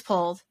Gausman gets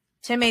pulled.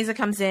 Tim Mesa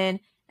comes in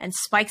and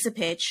spikes a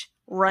pitch.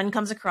 Run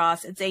comes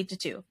across. It's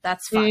 8-2.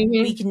 That's fine.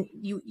 We can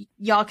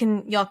y'all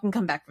can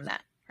come back from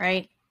that,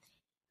 right?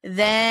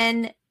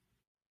 Then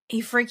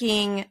he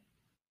freaking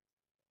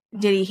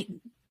did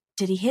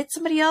he hit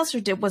somebody else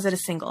or was it a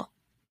single?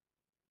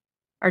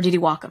 Or did he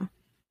walk him?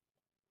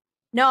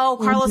 No,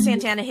 Carlos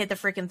Santana hit the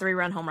freaking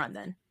 3-run home run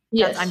then.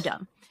 Yes. I'm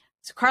dumb.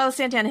 So Carlos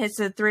Santana hits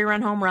the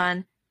 3-run home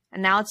run,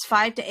 and now it's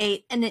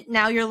 5-8, and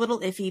now you're a little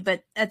iffy,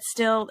 but it's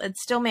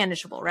still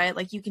manageable, right?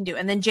 Like you can do it.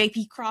 And then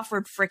J.P.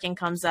 Crawford freaking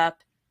comes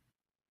up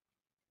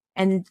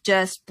and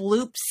just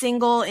bloop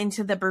single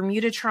into the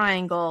Bermuda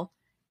Triangle,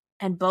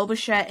 and Bo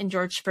Bichette and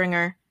George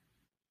Springer.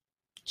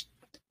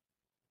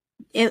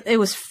 It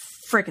was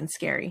freaking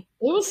scary.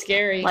 It was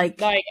scary. Like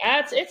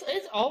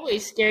it's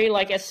always scary.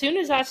 Like as soon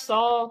as I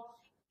saw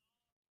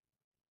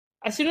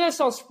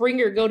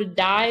Springer go to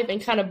dive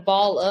and kind of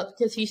ball up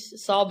because he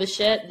saw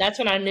Bichette, that's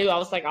when I knew. I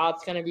was like, oh,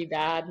 it's gonna be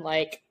bad.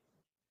 Like,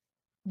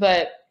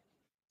 but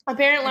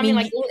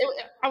apparently,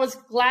 I was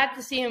glad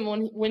to see him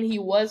when he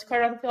was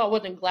carted off the field. I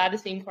wasn't glad to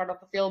see him carted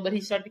off the field, but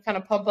he started to kind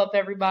of pump up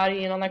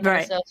everybody and all that kind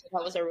of stuff. So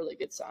that was a really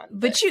good sign.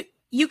 But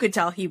you could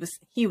tell he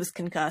was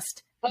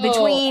concussed.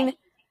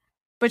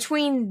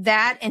 Between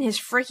that and his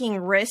freaking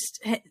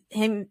wrist,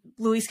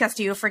 Luis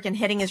Castillo freaking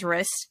hitting his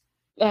wrist.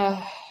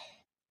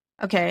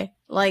 Okay,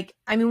 like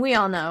we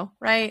all know,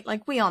 right?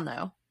 Like we all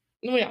know.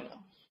 We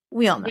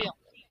all know.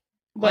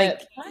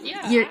 But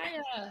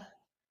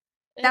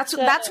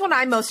that's what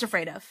I'm most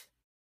afraid of.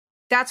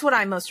 That's what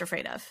I'm most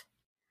afraid of.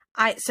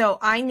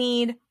 I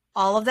need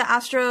all of the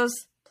Astros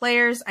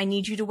players. I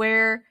need you to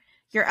wear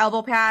your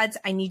elbow pads.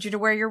 I need you to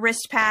wear your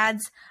wrist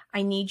pads.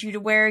 I need you to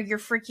wear your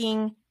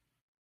freaking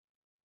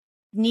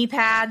knee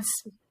pads,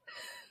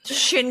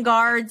 shin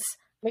guards.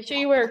 Make sure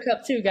you wear a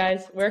cup too,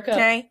 guys. Wear a cup.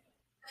 Okay.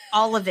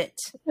 All of it.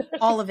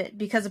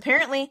 Because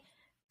apparently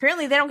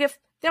they don't give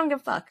a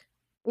fuck.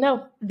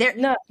 No.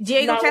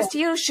 Diego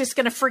Castillo's just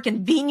gonna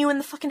freaking bean you in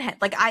the fucking head.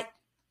 Like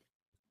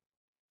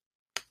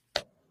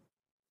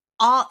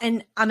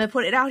and I'm gonna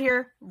put it out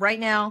here right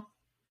now.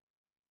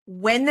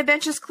 When the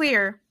bench is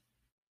clear,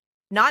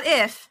 not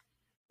if,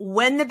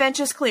 when the bench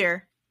is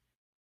clear,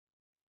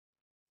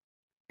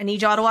 I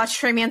need y'all to watch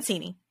Trey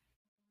Mancini.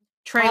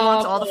 Trey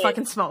wants all the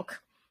fucking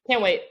smoke.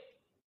 Can't wait.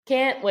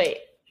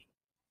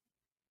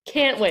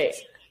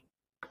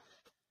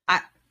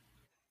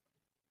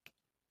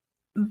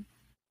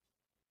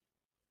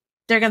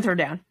 They're gonna throw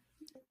down.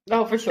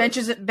 Oh, for sure.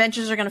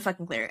 Benches are gonna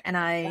fucking clear, and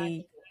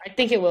I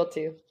think it will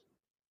too.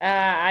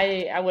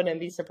 I wouldn't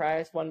be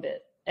surprised one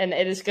bit. And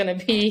it is gonna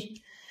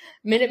be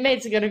Minute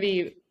Maid's gonna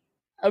be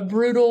a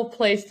brutal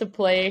place to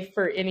play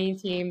for any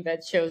team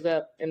that shows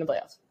up in the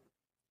playoffs.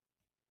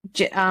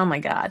 Oh my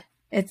god,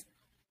 it's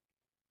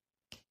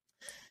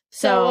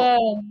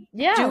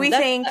yeah. Do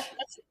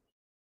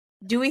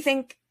we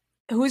think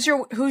who's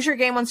your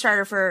game one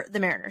starter for the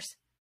Mariners?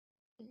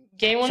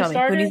 Game one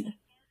starter.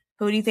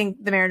 Who do you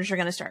think the Mariners are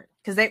going to start?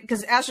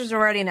 Because Astros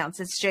already announced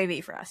it's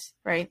JV for us,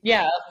 right?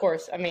 Yeah, of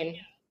course. I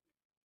mean,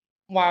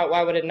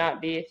 why would it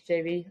not be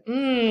JV?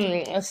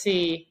 Let's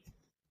see.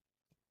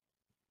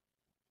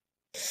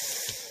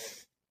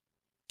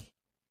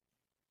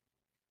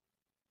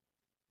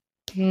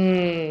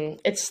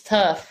 It's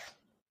tough.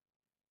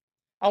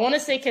 I want to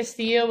say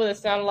Castillo, but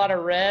it's not a lot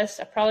of rest.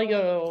 I probably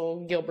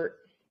go Gilbert.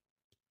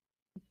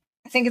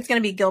 I think it's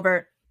going to be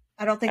Gilbert.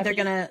 I don't think they're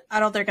gonna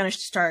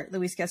start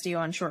Luis Castillo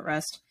on short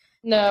rest.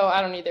 No,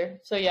 I don't either.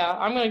 So yeah,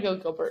 I'm gonna go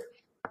Gilbert.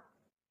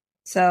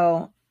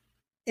 So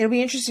it'll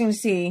be interesting to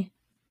see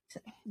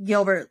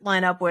Gilbert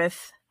line up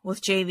with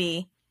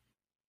JV,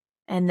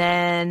 and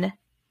then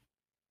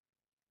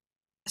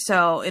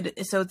so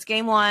it's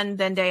game one,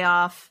 then day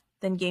off,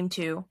 then game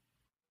 2,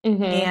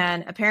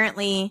 and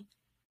apparently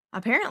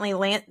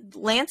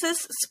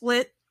Lance's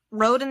split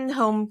road and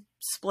home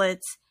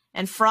splits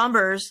and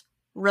Fromber's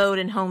road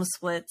and home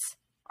splits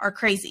are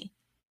crazy.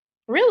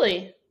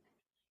 Really?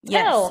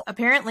 Yes. Hell.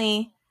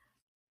 Apparently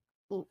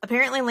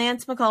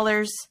Lance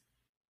McCullers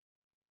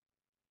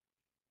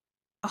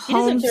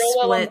home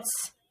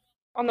splits.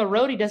 On the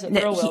road, he doesn't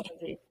throw well, does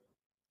he?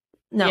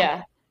 No.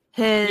 Yeah.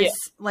 His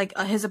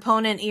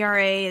opponent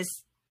ERA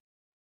is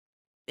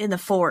in the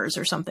 4s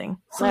or something.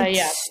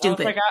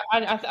 Stupid.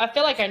 I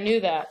feel like I knew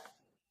that.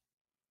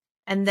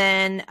 And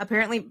then and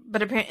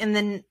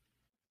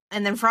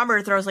then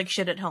Fromber throws like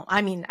shit at home.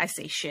 I mean, I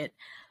say shit.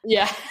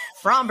 Yeah.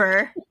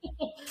 Fromber,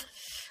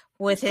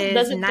 with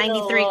his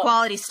 93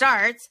 quality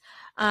starts,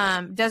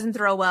 doesn't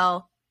throw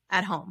well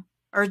at home,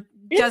 or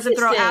doesn't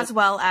throw as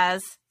well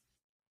as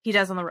he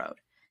does on the road.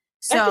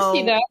 So I can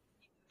see that.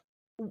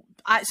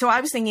 I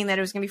was thinking that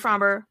it was going to be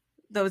Fromber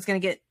that was going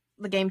to get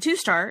the game 2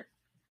 start,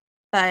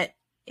 but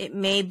it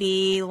may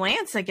be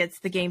Lance that gets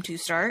the game 2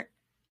 start,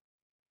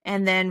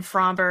 and then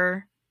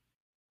Fromber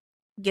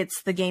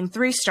gets the game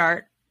 3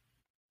 start.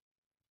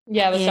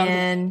 Yeah,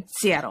 in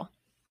Seattle.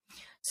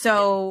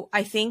 So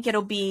I think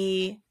it'll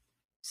be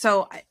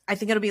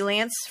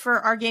Lance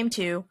for our game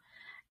 2,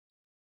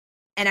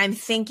 and I'm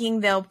thinking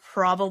they'll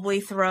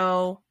probably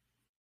throw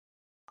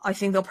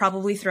Castillo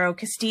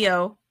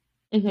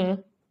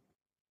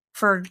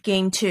for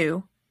game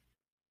 2,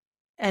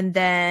 and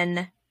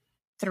then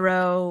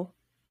throw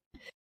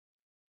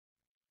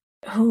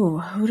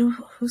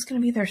who's going to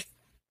be there?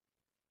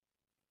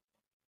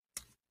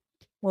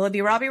 Will it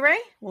be Robbie Ray?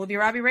 Will it be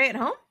Robbie Ray at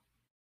home?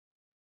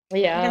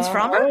 Yeah. Against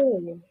Fromber?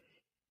 Oh,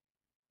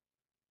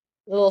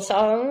 a little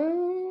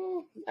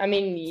song. I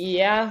mean,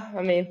 yeah.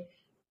 I mean,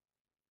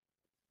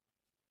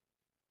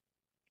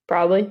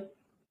 probably.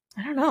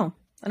 I don't know.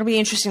 That'll be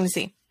interesting to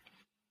see.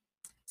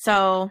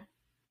 So,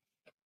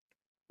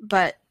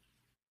 but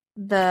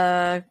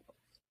the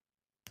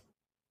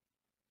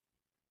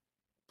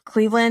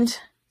Cleveland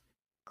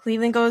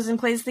goes and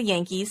plays the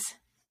Yankees.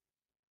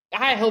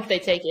 I hope they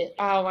take it.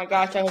 Oh my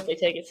gosh, I hope they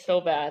take it so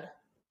bad.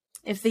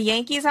 If the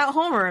Yankees out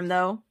homer him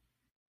though,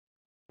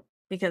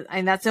 because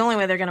that's the only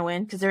way they're going to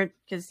win because the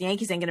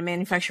Yankees ain't going to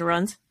manufacture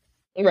runs.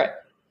 Right.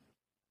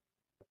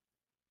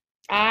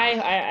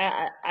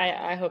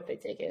 I hope they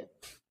take it.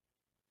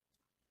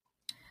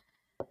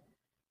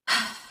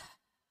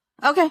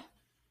 Okay.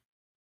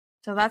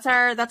 So that's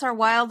our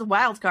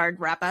wild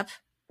card wrap up.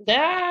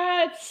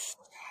 It's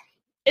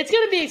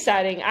going to be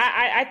exciting.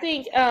 I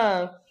think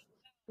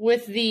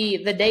with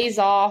the days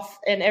off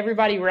and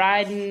everybody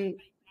riding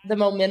the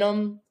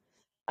momentum,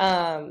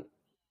 I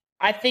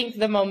think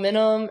the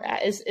momentum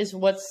is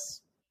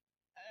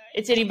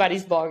it's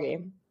anybody's ball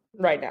game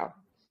right now.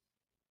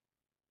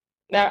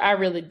 I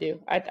really do.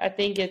 I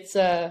think it's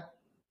I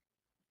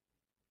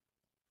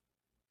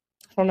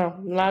don't know.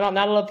 Not a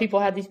lot of people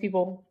have these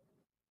people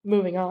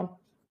moving on.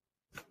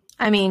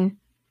 I mean,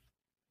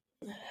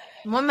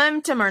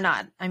 momentum or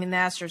not, I mean the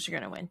Astros are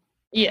going to win.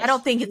 Yes. I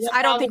don't think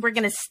we're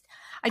going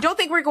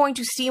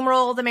to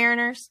steamroll the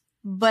Mariners,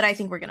 but I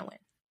think we're going to win.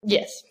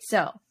 Yes.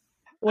 So,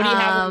 what do you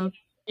have?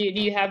 Do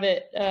you have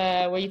it?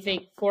 What do you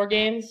think? 4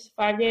 games?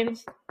 5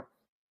 games?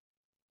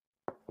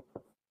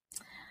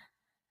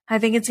 I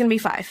think it's going to be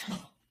 5. Think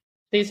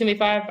it's going to be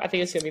 5? I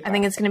think it's going to be 5. I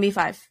think it's going to be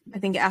 5. I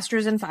think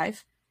Astros in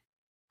 5.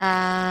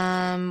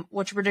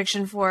 What's your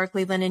prediction for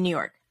Cleveland and New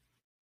York?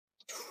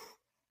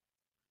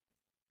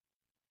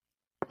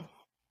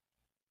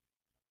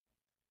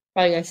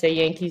 Probably going to say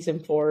Yankees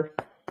in 4.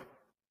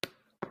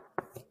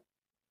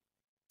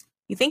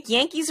 You think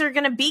Yankees are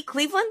going to beat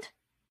Cleveland?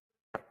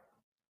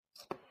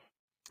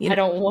 I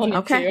don't want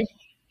it to.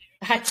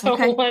 I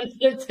don't want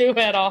it to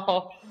at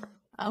all.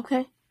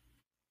 Okay.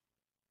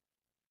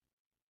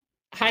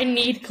 I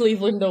need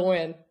Cleveland to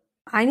win.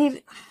 I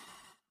think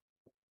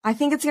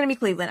it's going to be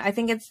Cleveland. I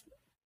think it's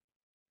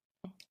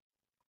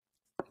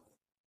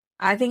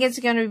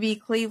going to be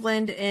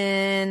Cleveland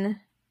in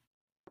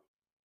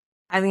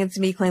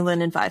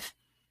 5.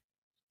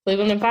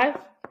 Cleveland in 5?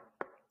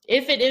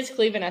 If it is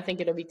Cleveland, I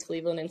think it'll be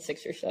Cleveland in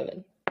 6 or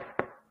 7.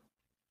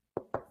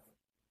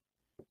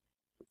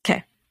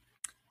 Okay.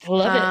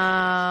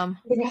 Love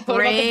it.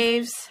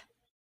 Braves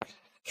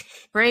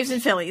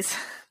and Phillies.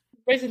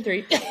 Braves in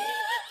 3.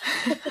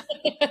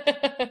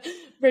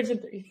 Braves in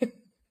 3.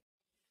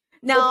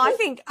 No, I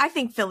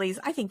think Phillies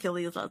will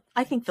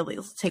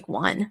take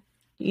 1.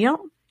 You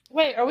know?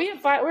 Wait, are we in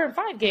 5? We're in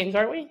 5 games,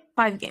 aren't we?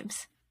 5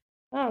 games.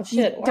 Oh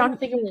shit! Why am I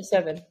thinking we're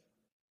 7?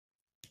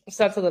 It's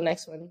not till the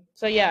next one.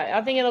 So yeah,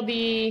 I think it'll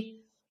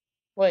be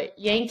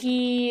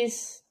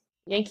Yankees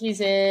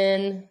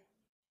in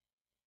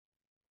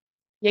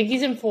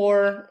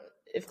 4.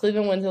 If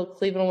Cleveland wins,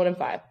 Cleveland will win in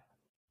 5.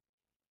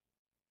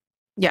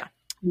 Yeah.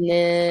 And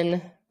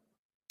then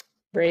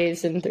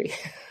Braves in 3.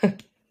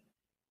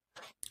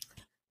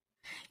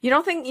 You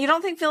don't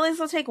think Phillies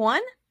will take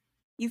 1?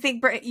 You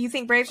think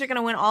Braves are going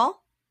to win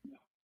all?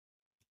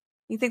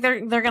 You think they're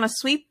going to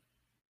sweep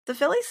the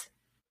Phillies?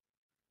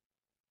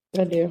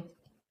 I do.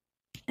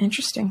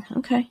 Interesting.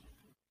 Okay.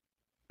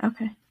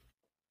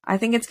 I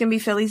think it's going to be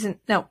Phillies I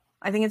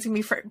think it's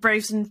going to be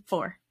Braves in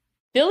 4.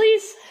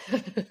 Phillies?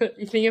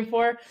 You think in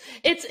 4?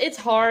 It's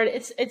hard.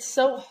 It's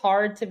so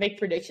hard to make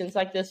predictions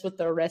like this with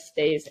the rest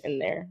days in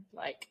there.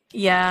 Like,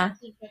 yeah, I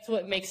think that's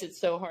what makes it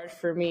so hard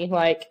for me.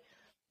 Like,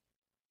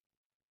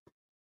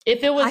 if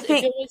there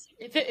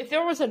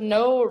was a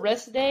no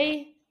rest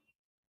day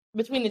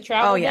between the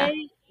travel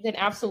day, then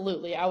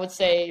absolutely I would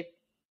say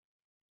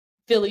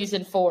Phillies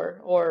in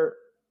 4 or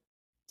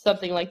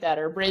something like that,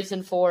 or Braves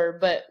in 4.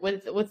 But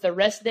with the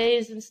rest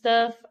days and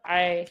stuff,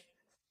 I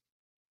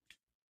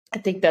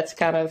think that's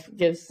kind of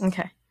gives.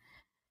 Okay.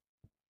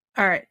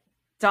 All right.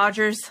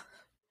 Dodgers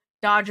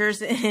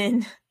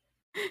in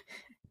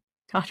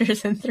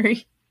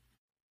 3.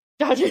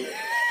 Dodgers.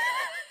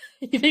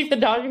 You think the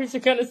Dodgers are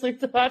going to sweep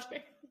the Dodgers?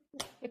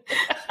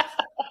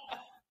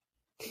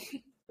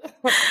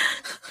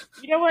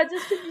 You know what?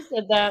 Just because you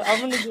said that,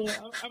 I'm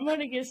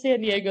gonna give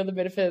San Diego the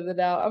benefit of the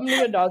doubt. I'm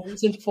gonna go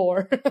Dodgers in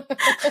 4.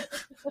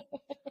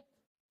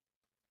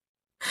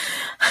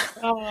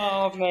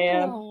 Oh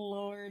man! Oh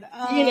Lord!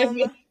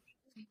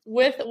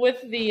 With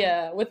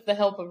the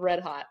help of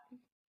Red Hot.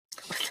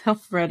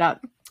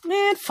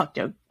 Man, fuck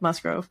Doug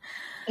Musgrove.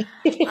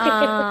 I did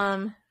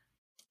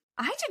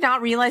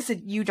not realize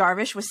that Yu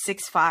Darvish was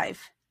 6'5".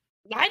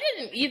 I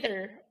didn't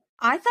either.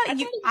 I thought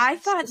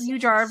Yu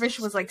Darvish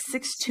was like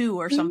 6'2"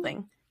 or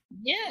something.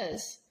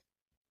 Yes.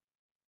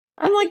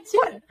 I'm like,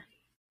 what?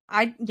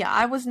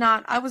 I was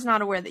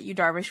not aware that Yu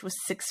Darvish was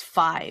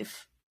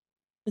 6'5".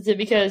 Is it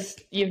because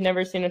you've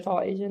never seen a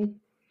tall Asian?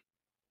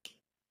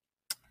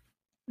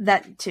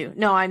 That too.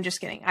 No, I'm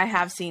just kidding. I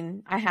have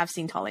seen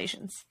tall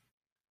Asians.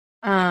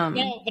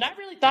 No, but I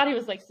really thought he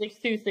was like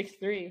 6'2",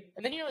 6'3".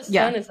 And then his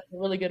son is like a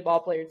really good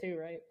ball player too,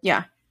 right?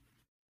 Yeah.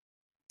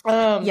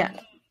 Yeah.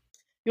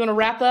 You want to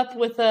wrap up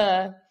with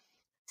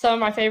some of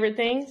my favorite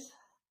things?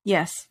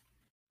 Yes.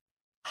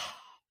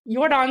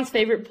 Jordan's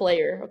favorite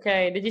player.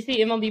 Okay, did you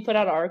see MLB put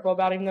out an article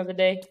about him the other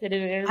day? They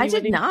did an interview. I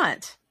did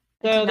not.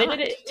 So they did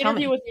an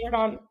interview with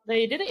Jordan.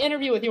 They did an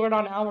interview with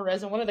Jordan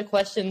Alvarez, and one of the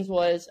questions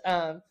was,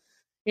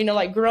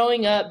 like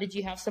growing up, did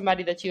you have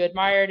somebody that you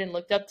admired and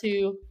looked up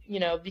to?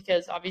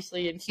 Because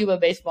obviously in Cuba,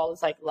 baseball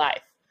is like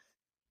life.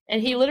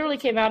 And he literally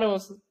came out and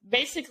was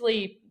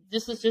basically,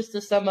 this is just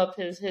to sum up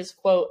his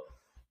quote,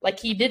 like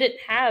he didn't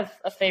have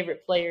a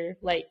favorite player.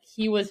 Like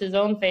he was his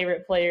own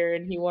favorite player,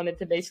 and he wanted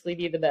to basically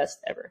be the best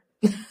ever.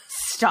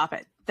 Stop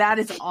it. That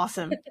is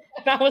awesome.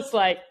 And I was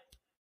like,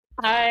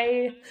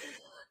 I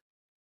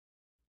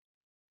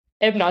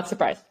am not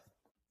surprised.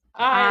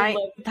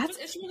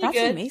 It's really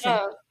good.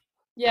 Amazing.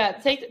 Yeah,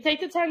 take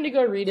the time to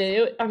go read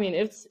it.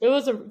 It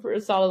was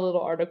a solid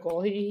little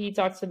article. He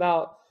talks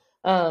about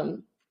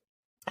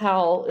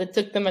how it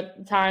took them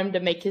time to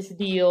make his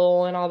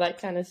deal and all that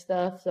kind of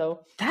stuff.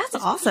 So that's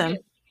awesome.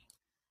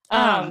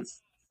 So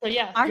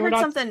yeah, I heard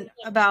something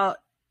about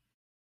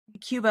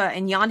Cuba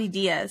and Yandy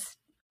Diaz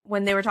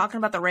when they were talking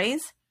about the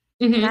Rays,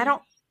 and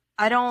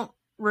I don't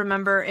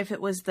remember if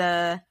it was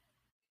the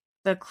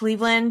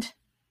Cleveland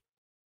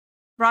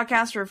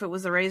broadcast or if it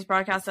was the Rays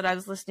broadcast that I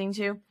was listening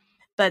to,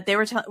 but they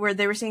were where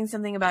they were saying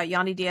something about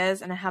Yandy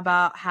Diaz and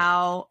about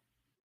how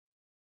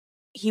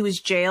he was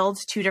jailed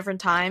 2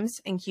 different times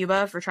in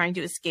Cuba for trying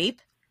to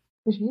escape.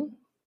 Mm-hmm.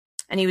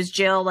 And he was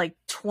jailed like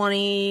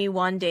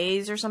 21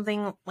 days or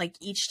something, like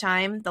each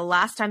time. The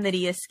last time that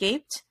he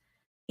escaped,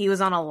 he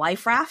was on a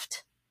life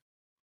raft.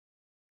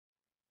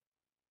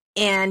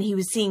 And he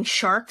was seeing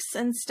sharks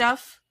and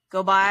stuff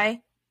go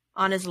by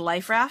on his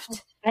life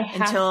raft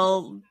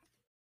until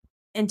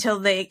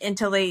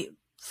they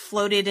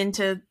floated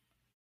into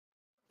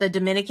the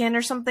Dominican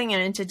or something,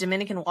 and into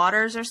Dominican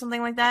waters or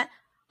something like that.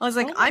 I was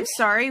like, I'm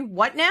sorry,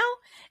 what now?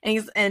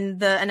 And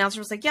the announcer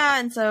was like, yeah,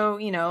 and so,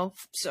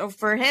 so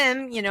for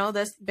him,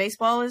 this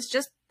baseball is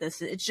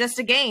it's just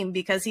a game,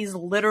 because he's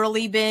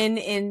literally been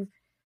in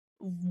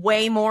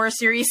way more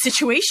serious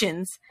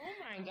situations.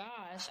 Oh my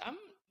gosh. I'm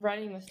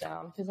writing this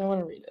down because I want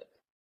to read it.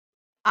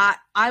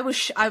 I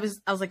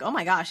was like, oh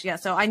my gosh, yeah.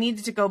 So I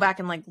needed to go back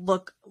and like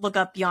look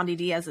up Yandy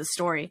Diaz's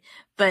story.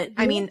 But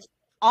I mean,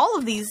 all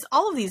of these,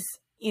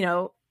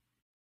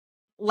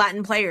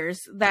 Latin players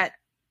that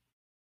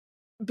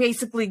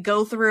basically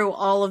go through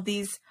all of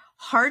these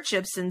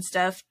hardships and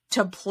stuff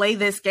to play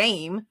this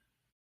game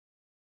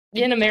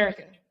in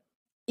America.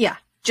 Yeah,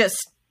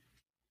 just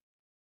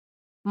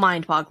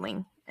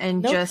mind-boggling.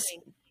 And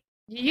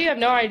you have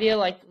no idea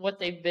like what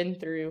they've been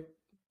through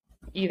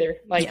either,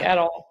 at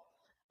all.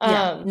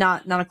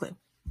 Not a clue.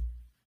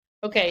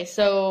 Okay,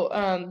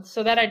 so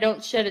so that I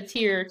don't shed a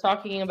tear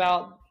talking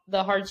about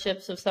the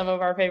hardships of some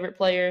of our favorite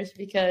players,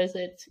 because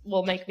it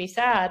will make me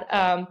sad.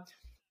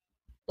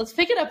 Let's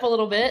pick it up a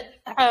little bit.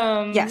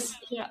 Yes.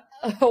 Yeah,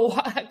 a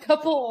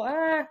couple.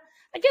 I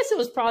guess it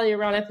was probably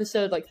around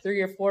episode like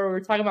 3 or 4. We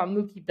were talking about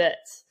Mookie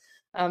Betts,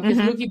 because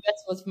Mookie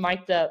Betts was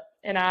mic'd up,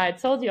 and I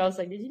told you, I was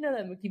like, "Did you know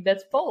that Mookie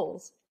Betts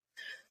bowls?"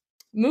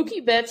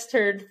 Mookie Betts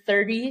turned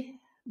 30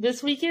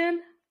 this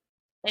weekend,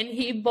 and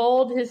he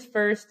bowled his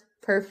first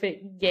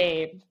perfect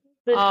game.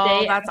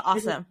 That's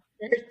awesome!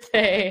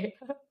 Birthday.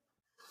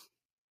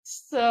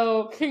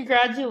 So,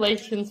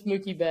 congratulations,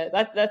 Mookie Betts.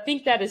 I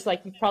think that is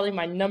like probably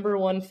my number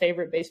 1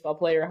 favorite baseball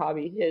player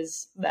hobby,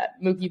 is that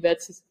Mookie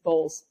Betts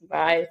bowls.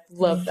 I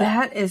love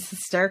that. That is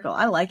hysterical.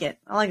 I like it.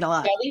 I like it a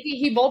lot. Yeah,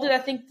 he bowled it, I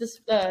think,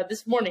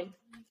 this morning.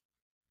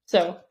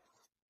 So,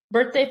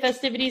 birthday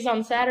festivities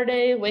on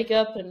Saturday, wake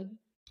up, and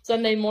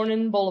Sunday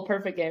morning, bowl a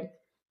perfect game.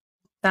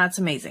 That's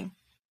amazing.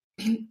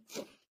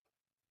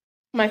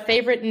 My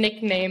favorite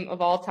nickname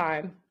of all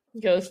time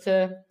goes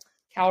to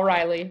Cal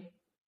Riley.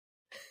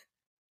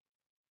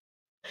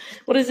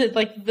 What is it,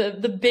 like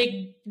the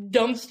big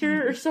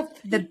dumpster or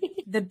something?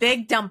 The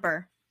big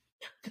dumper.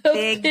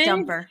 Big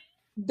dumper.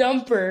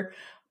 Dumper.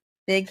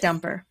 Big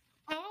dumper.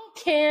 How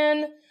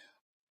can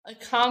a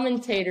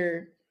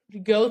commentator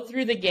go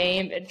through the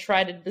game and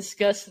try to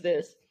discuss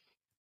this?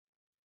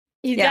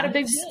 He's got a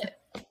big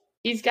butt.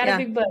 He's got a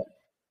big butt.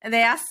 And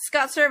they asked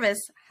Scott Service,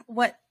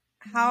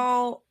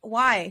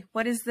 why?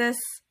 What is this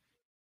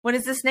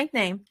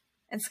nickname?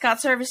 And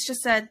Scott Service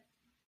just said,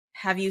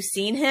 have you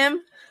seen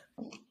him?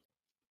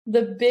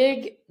 The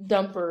big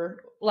dumper.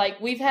 Like,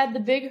 we've had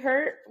the big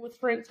hurt with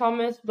Frank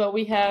Thomas, but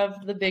we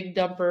have the big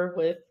dumper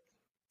with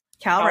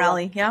Cal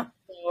Raleigh. Yeah.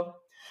 So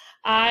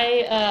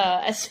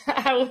as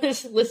I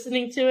was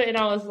listening to it, and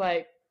I was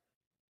like,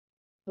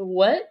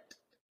 what?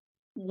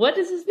 What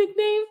is his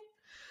nickname?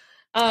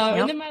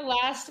 And then my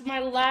last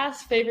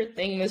favorite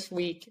thing this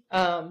week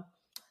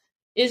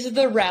is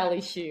the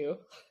rally shoe.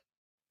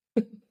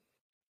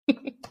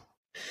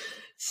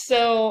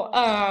 So,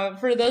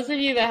 for those of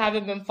you that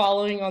haven't been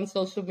following on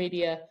social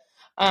media,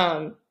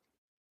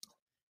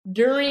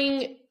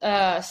 during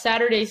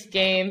Saturday's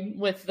game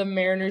with the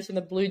Mariners and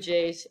the Blue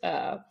Jays,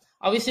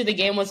 obviously the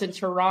game was in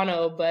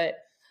Toronto, but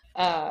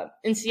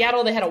in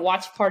Seattle they had a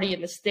watch party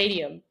in the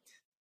stadium.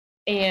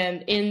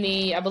 And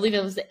in I believe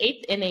it was the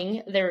 8th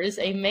inning, there is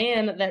a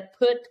man that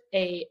put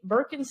a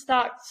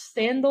Birkenstock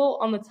sandal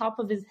on the top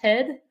of his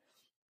head,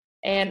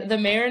 and the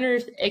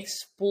Mariners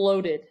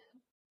exploded.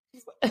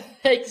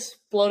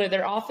 Exploded.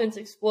 Their offense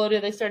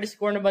exploded. They started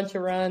scoring a bunch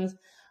of runs.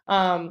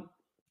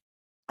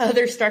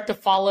 Others start to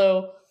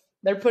follow.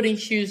 They're putting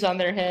shoes on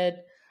their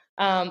head.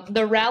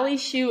 The rally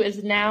shoe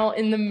is now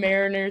in the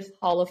Mariners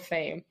Hall of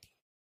Fame.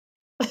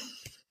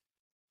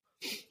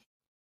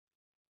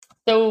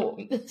 So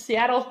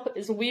Seattle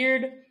is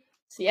weird.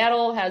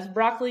 Seattle has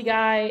Broccoli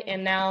Guy,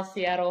 and now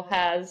Seattle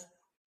has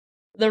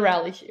the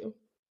rally shoe.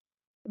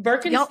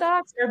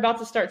 Birkenstocks are about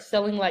to start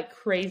selling like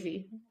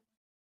crazy.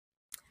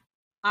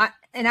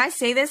 And I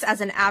say this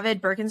as an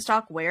avid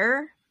Birkenstock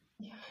wearer.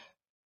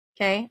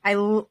 Okay,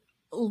 I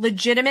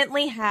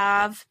legitimately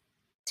have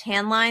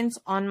tan lines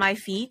on my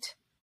feet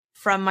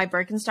from my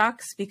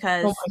Birkenstocks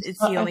because it's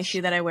the only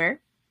shoe that I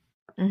wear.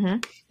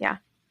 Yeah,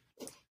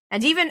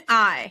 and even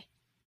I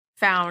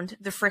found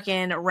the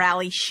frickin'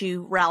 rally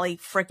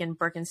frickin'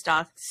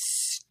 Birkenstock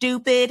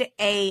stupid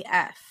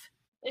AF.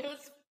 It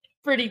was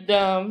pretty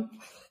dumb.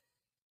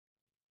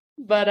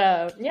 But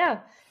yeah,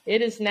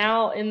 it is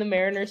now in the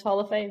Mariners Hall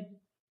of Fame.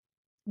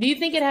 Do you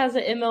think it has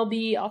an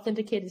MLB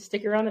authenticated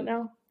sticker on it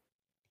now?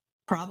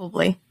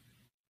 Probably.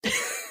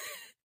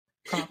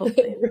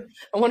 Probably.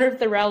 I wonder if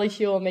the rally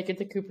shoe will make it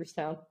to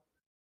Cooperstown.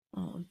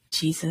 Oh,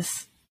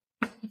 Jesus.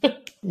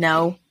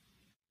 No.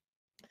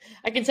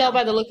 I can tell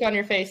by the look on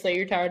your face that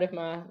you're tired of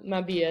my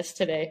BS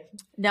today.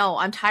 No,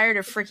 I'm tired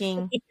of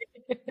freaking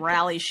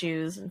rally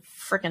shoes and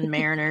freaking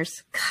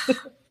Mariners.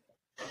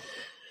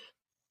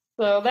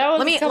 So that was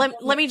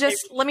let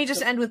me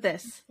just end with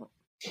this,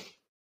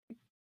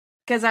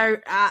 because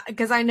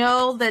I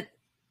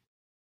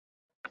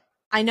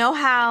know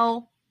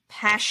how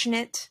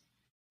passionate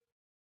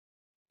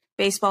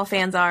baseball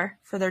fans are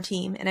for their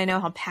team, and I know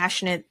how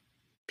passionate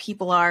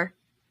people are.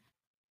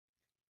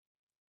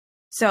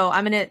 So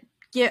I'm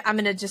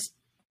gonna just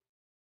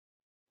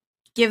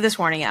give this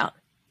warning out.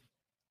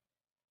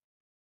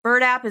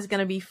 Bird app is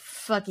gonna be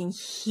fucking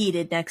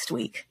heated next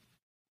week.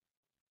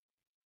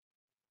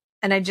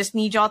 And I just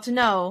need y'all to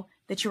know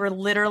that you are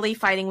literally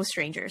fighting with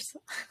strangers.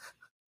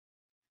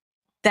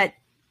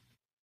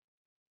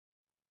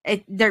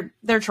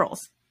 They're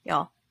trolls,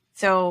 y'all.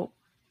 So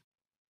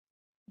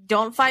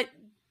don't fight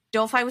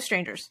with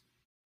strangers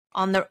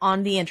on the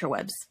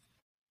interwebs,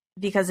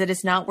 because it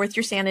is not worth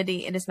your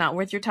sanity. It is not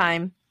worth your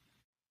time.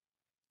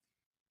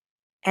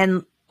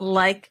 And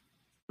like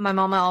my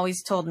mama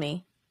always told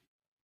me,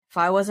 if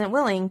I wasn't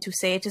willing to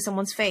say it to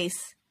someone's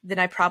face, then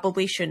I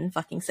probably shouldn't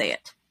fucking say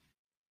it.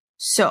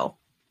 So,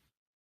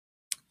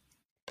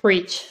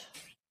 preach.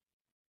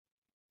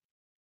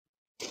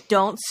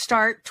 Don't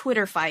start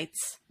Twitter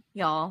fights,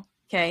 y'all.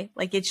 Okay?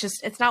 Like,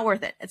 it's not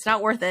worth it. It's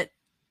not worth it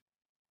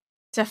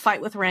to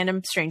fight with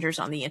random strangers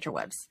on the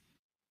interwebs.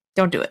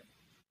 Don't do it.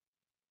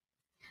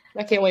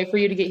 I can't wait for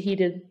you to get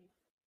heated.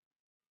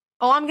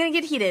 Oh, I'm going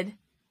to get heated.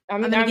 I'm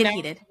going to get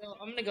heated.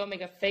 I'm going to go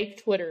make a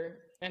fake Twitter,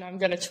 and I'm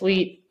going to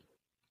tweet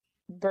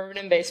Bird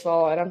and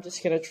Baseball, and I'm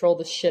just going to troll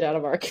the shit out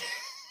of our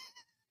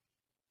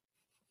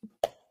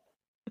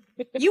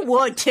You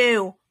would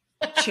too,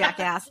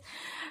 jackass.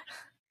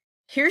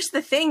 Here's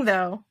the thing,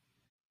 though.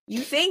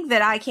 You think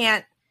that I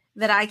can't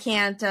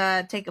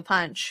take a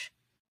punch,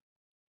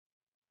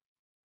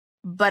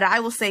 but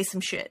I will say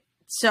some shit.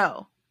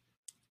 So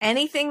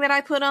anything that I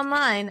put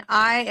online,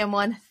 I am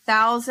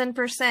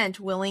 1000%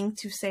 willing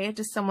to say it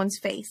to someone's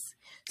face.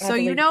 So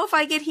if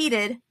I get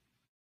heated,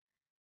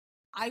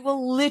 I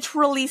will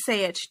literally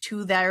say it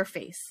to their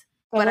face.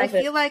 But I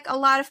feel like a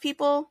lot of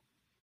people,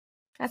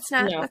 that's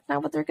not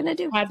what they're gonna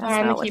do. That's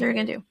not what they're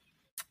gonna do.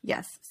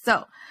 Yes.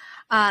 So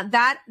I'm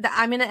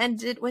gonna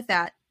end it with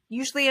that.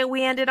 Usually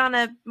we end it on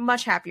a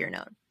much happier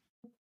note,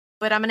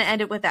 but I'm gonna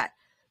end it with that.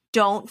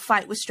 Don't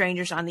fight with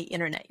strangers on the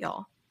internet,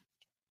 y'all.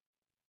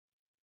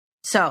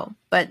 So,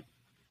 but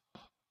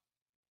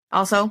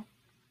also,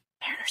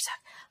 Mariners suck.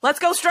 Let's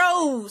go,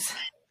 Stros!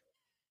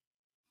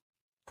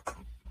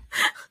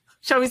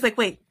 Shelby's like,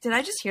 wait, did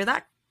I just hear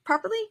that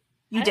properly?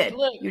 You did.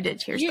 You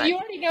did hear that. You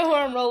already know who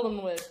I'm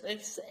rolling with.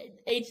 It's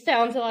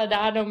H-Town till I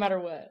die, no matter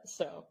what.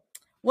 So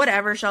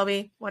whatever,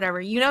 Shelby.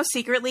 Whatever.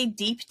 Secretly,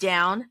 deep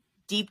down,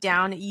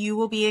 you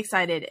will be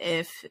excited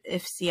if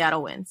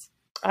Seattle wins.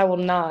 I will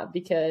not,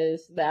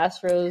 because the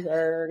Astros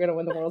are going to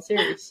win the World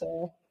Series.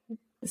 So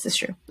this is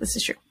true.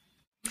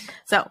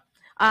 So,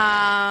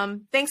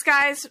 thanks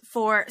guys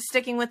for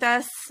sticking with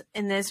us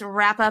in this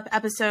wrap-up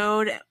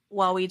episode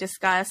while we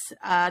discuss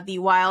the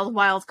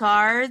wild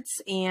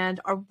cards and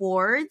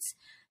awards.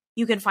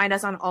 You can find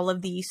us on all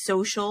of the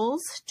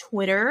socials: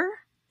 Twitter,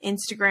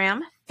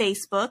 Instagram,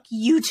 Facebook,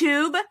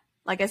 YouTube.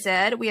 Like I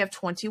said, we have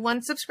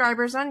 21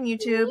 subscribers on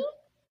YouTube.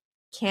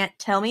 Can't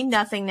tell me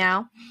nothing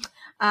now.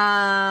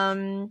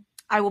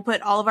 I will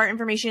put all of our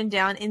information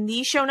down in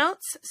the show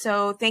notes.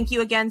 So thank you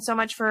again so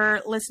much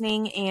for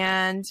listening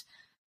and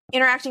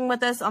interacting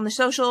with us on the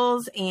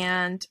socials,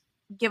 and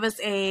give us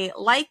a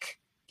like,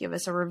 give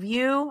us a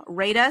review,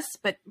 rate us,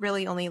 but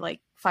really only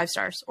like 5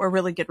 stars or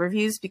really good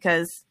reviews,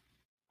 because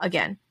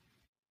again,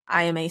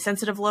 I am a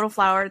sensitive little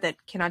flower that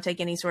cannot take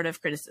any sort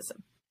of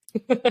criticism.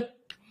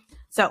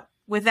 So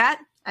with that,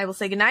 I will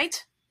say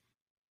goodnight,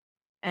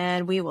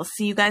 and we will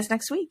see you guys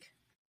next week.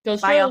 Go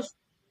Bye, y'all. Stros.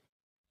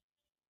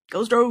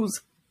 Go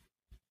Stros.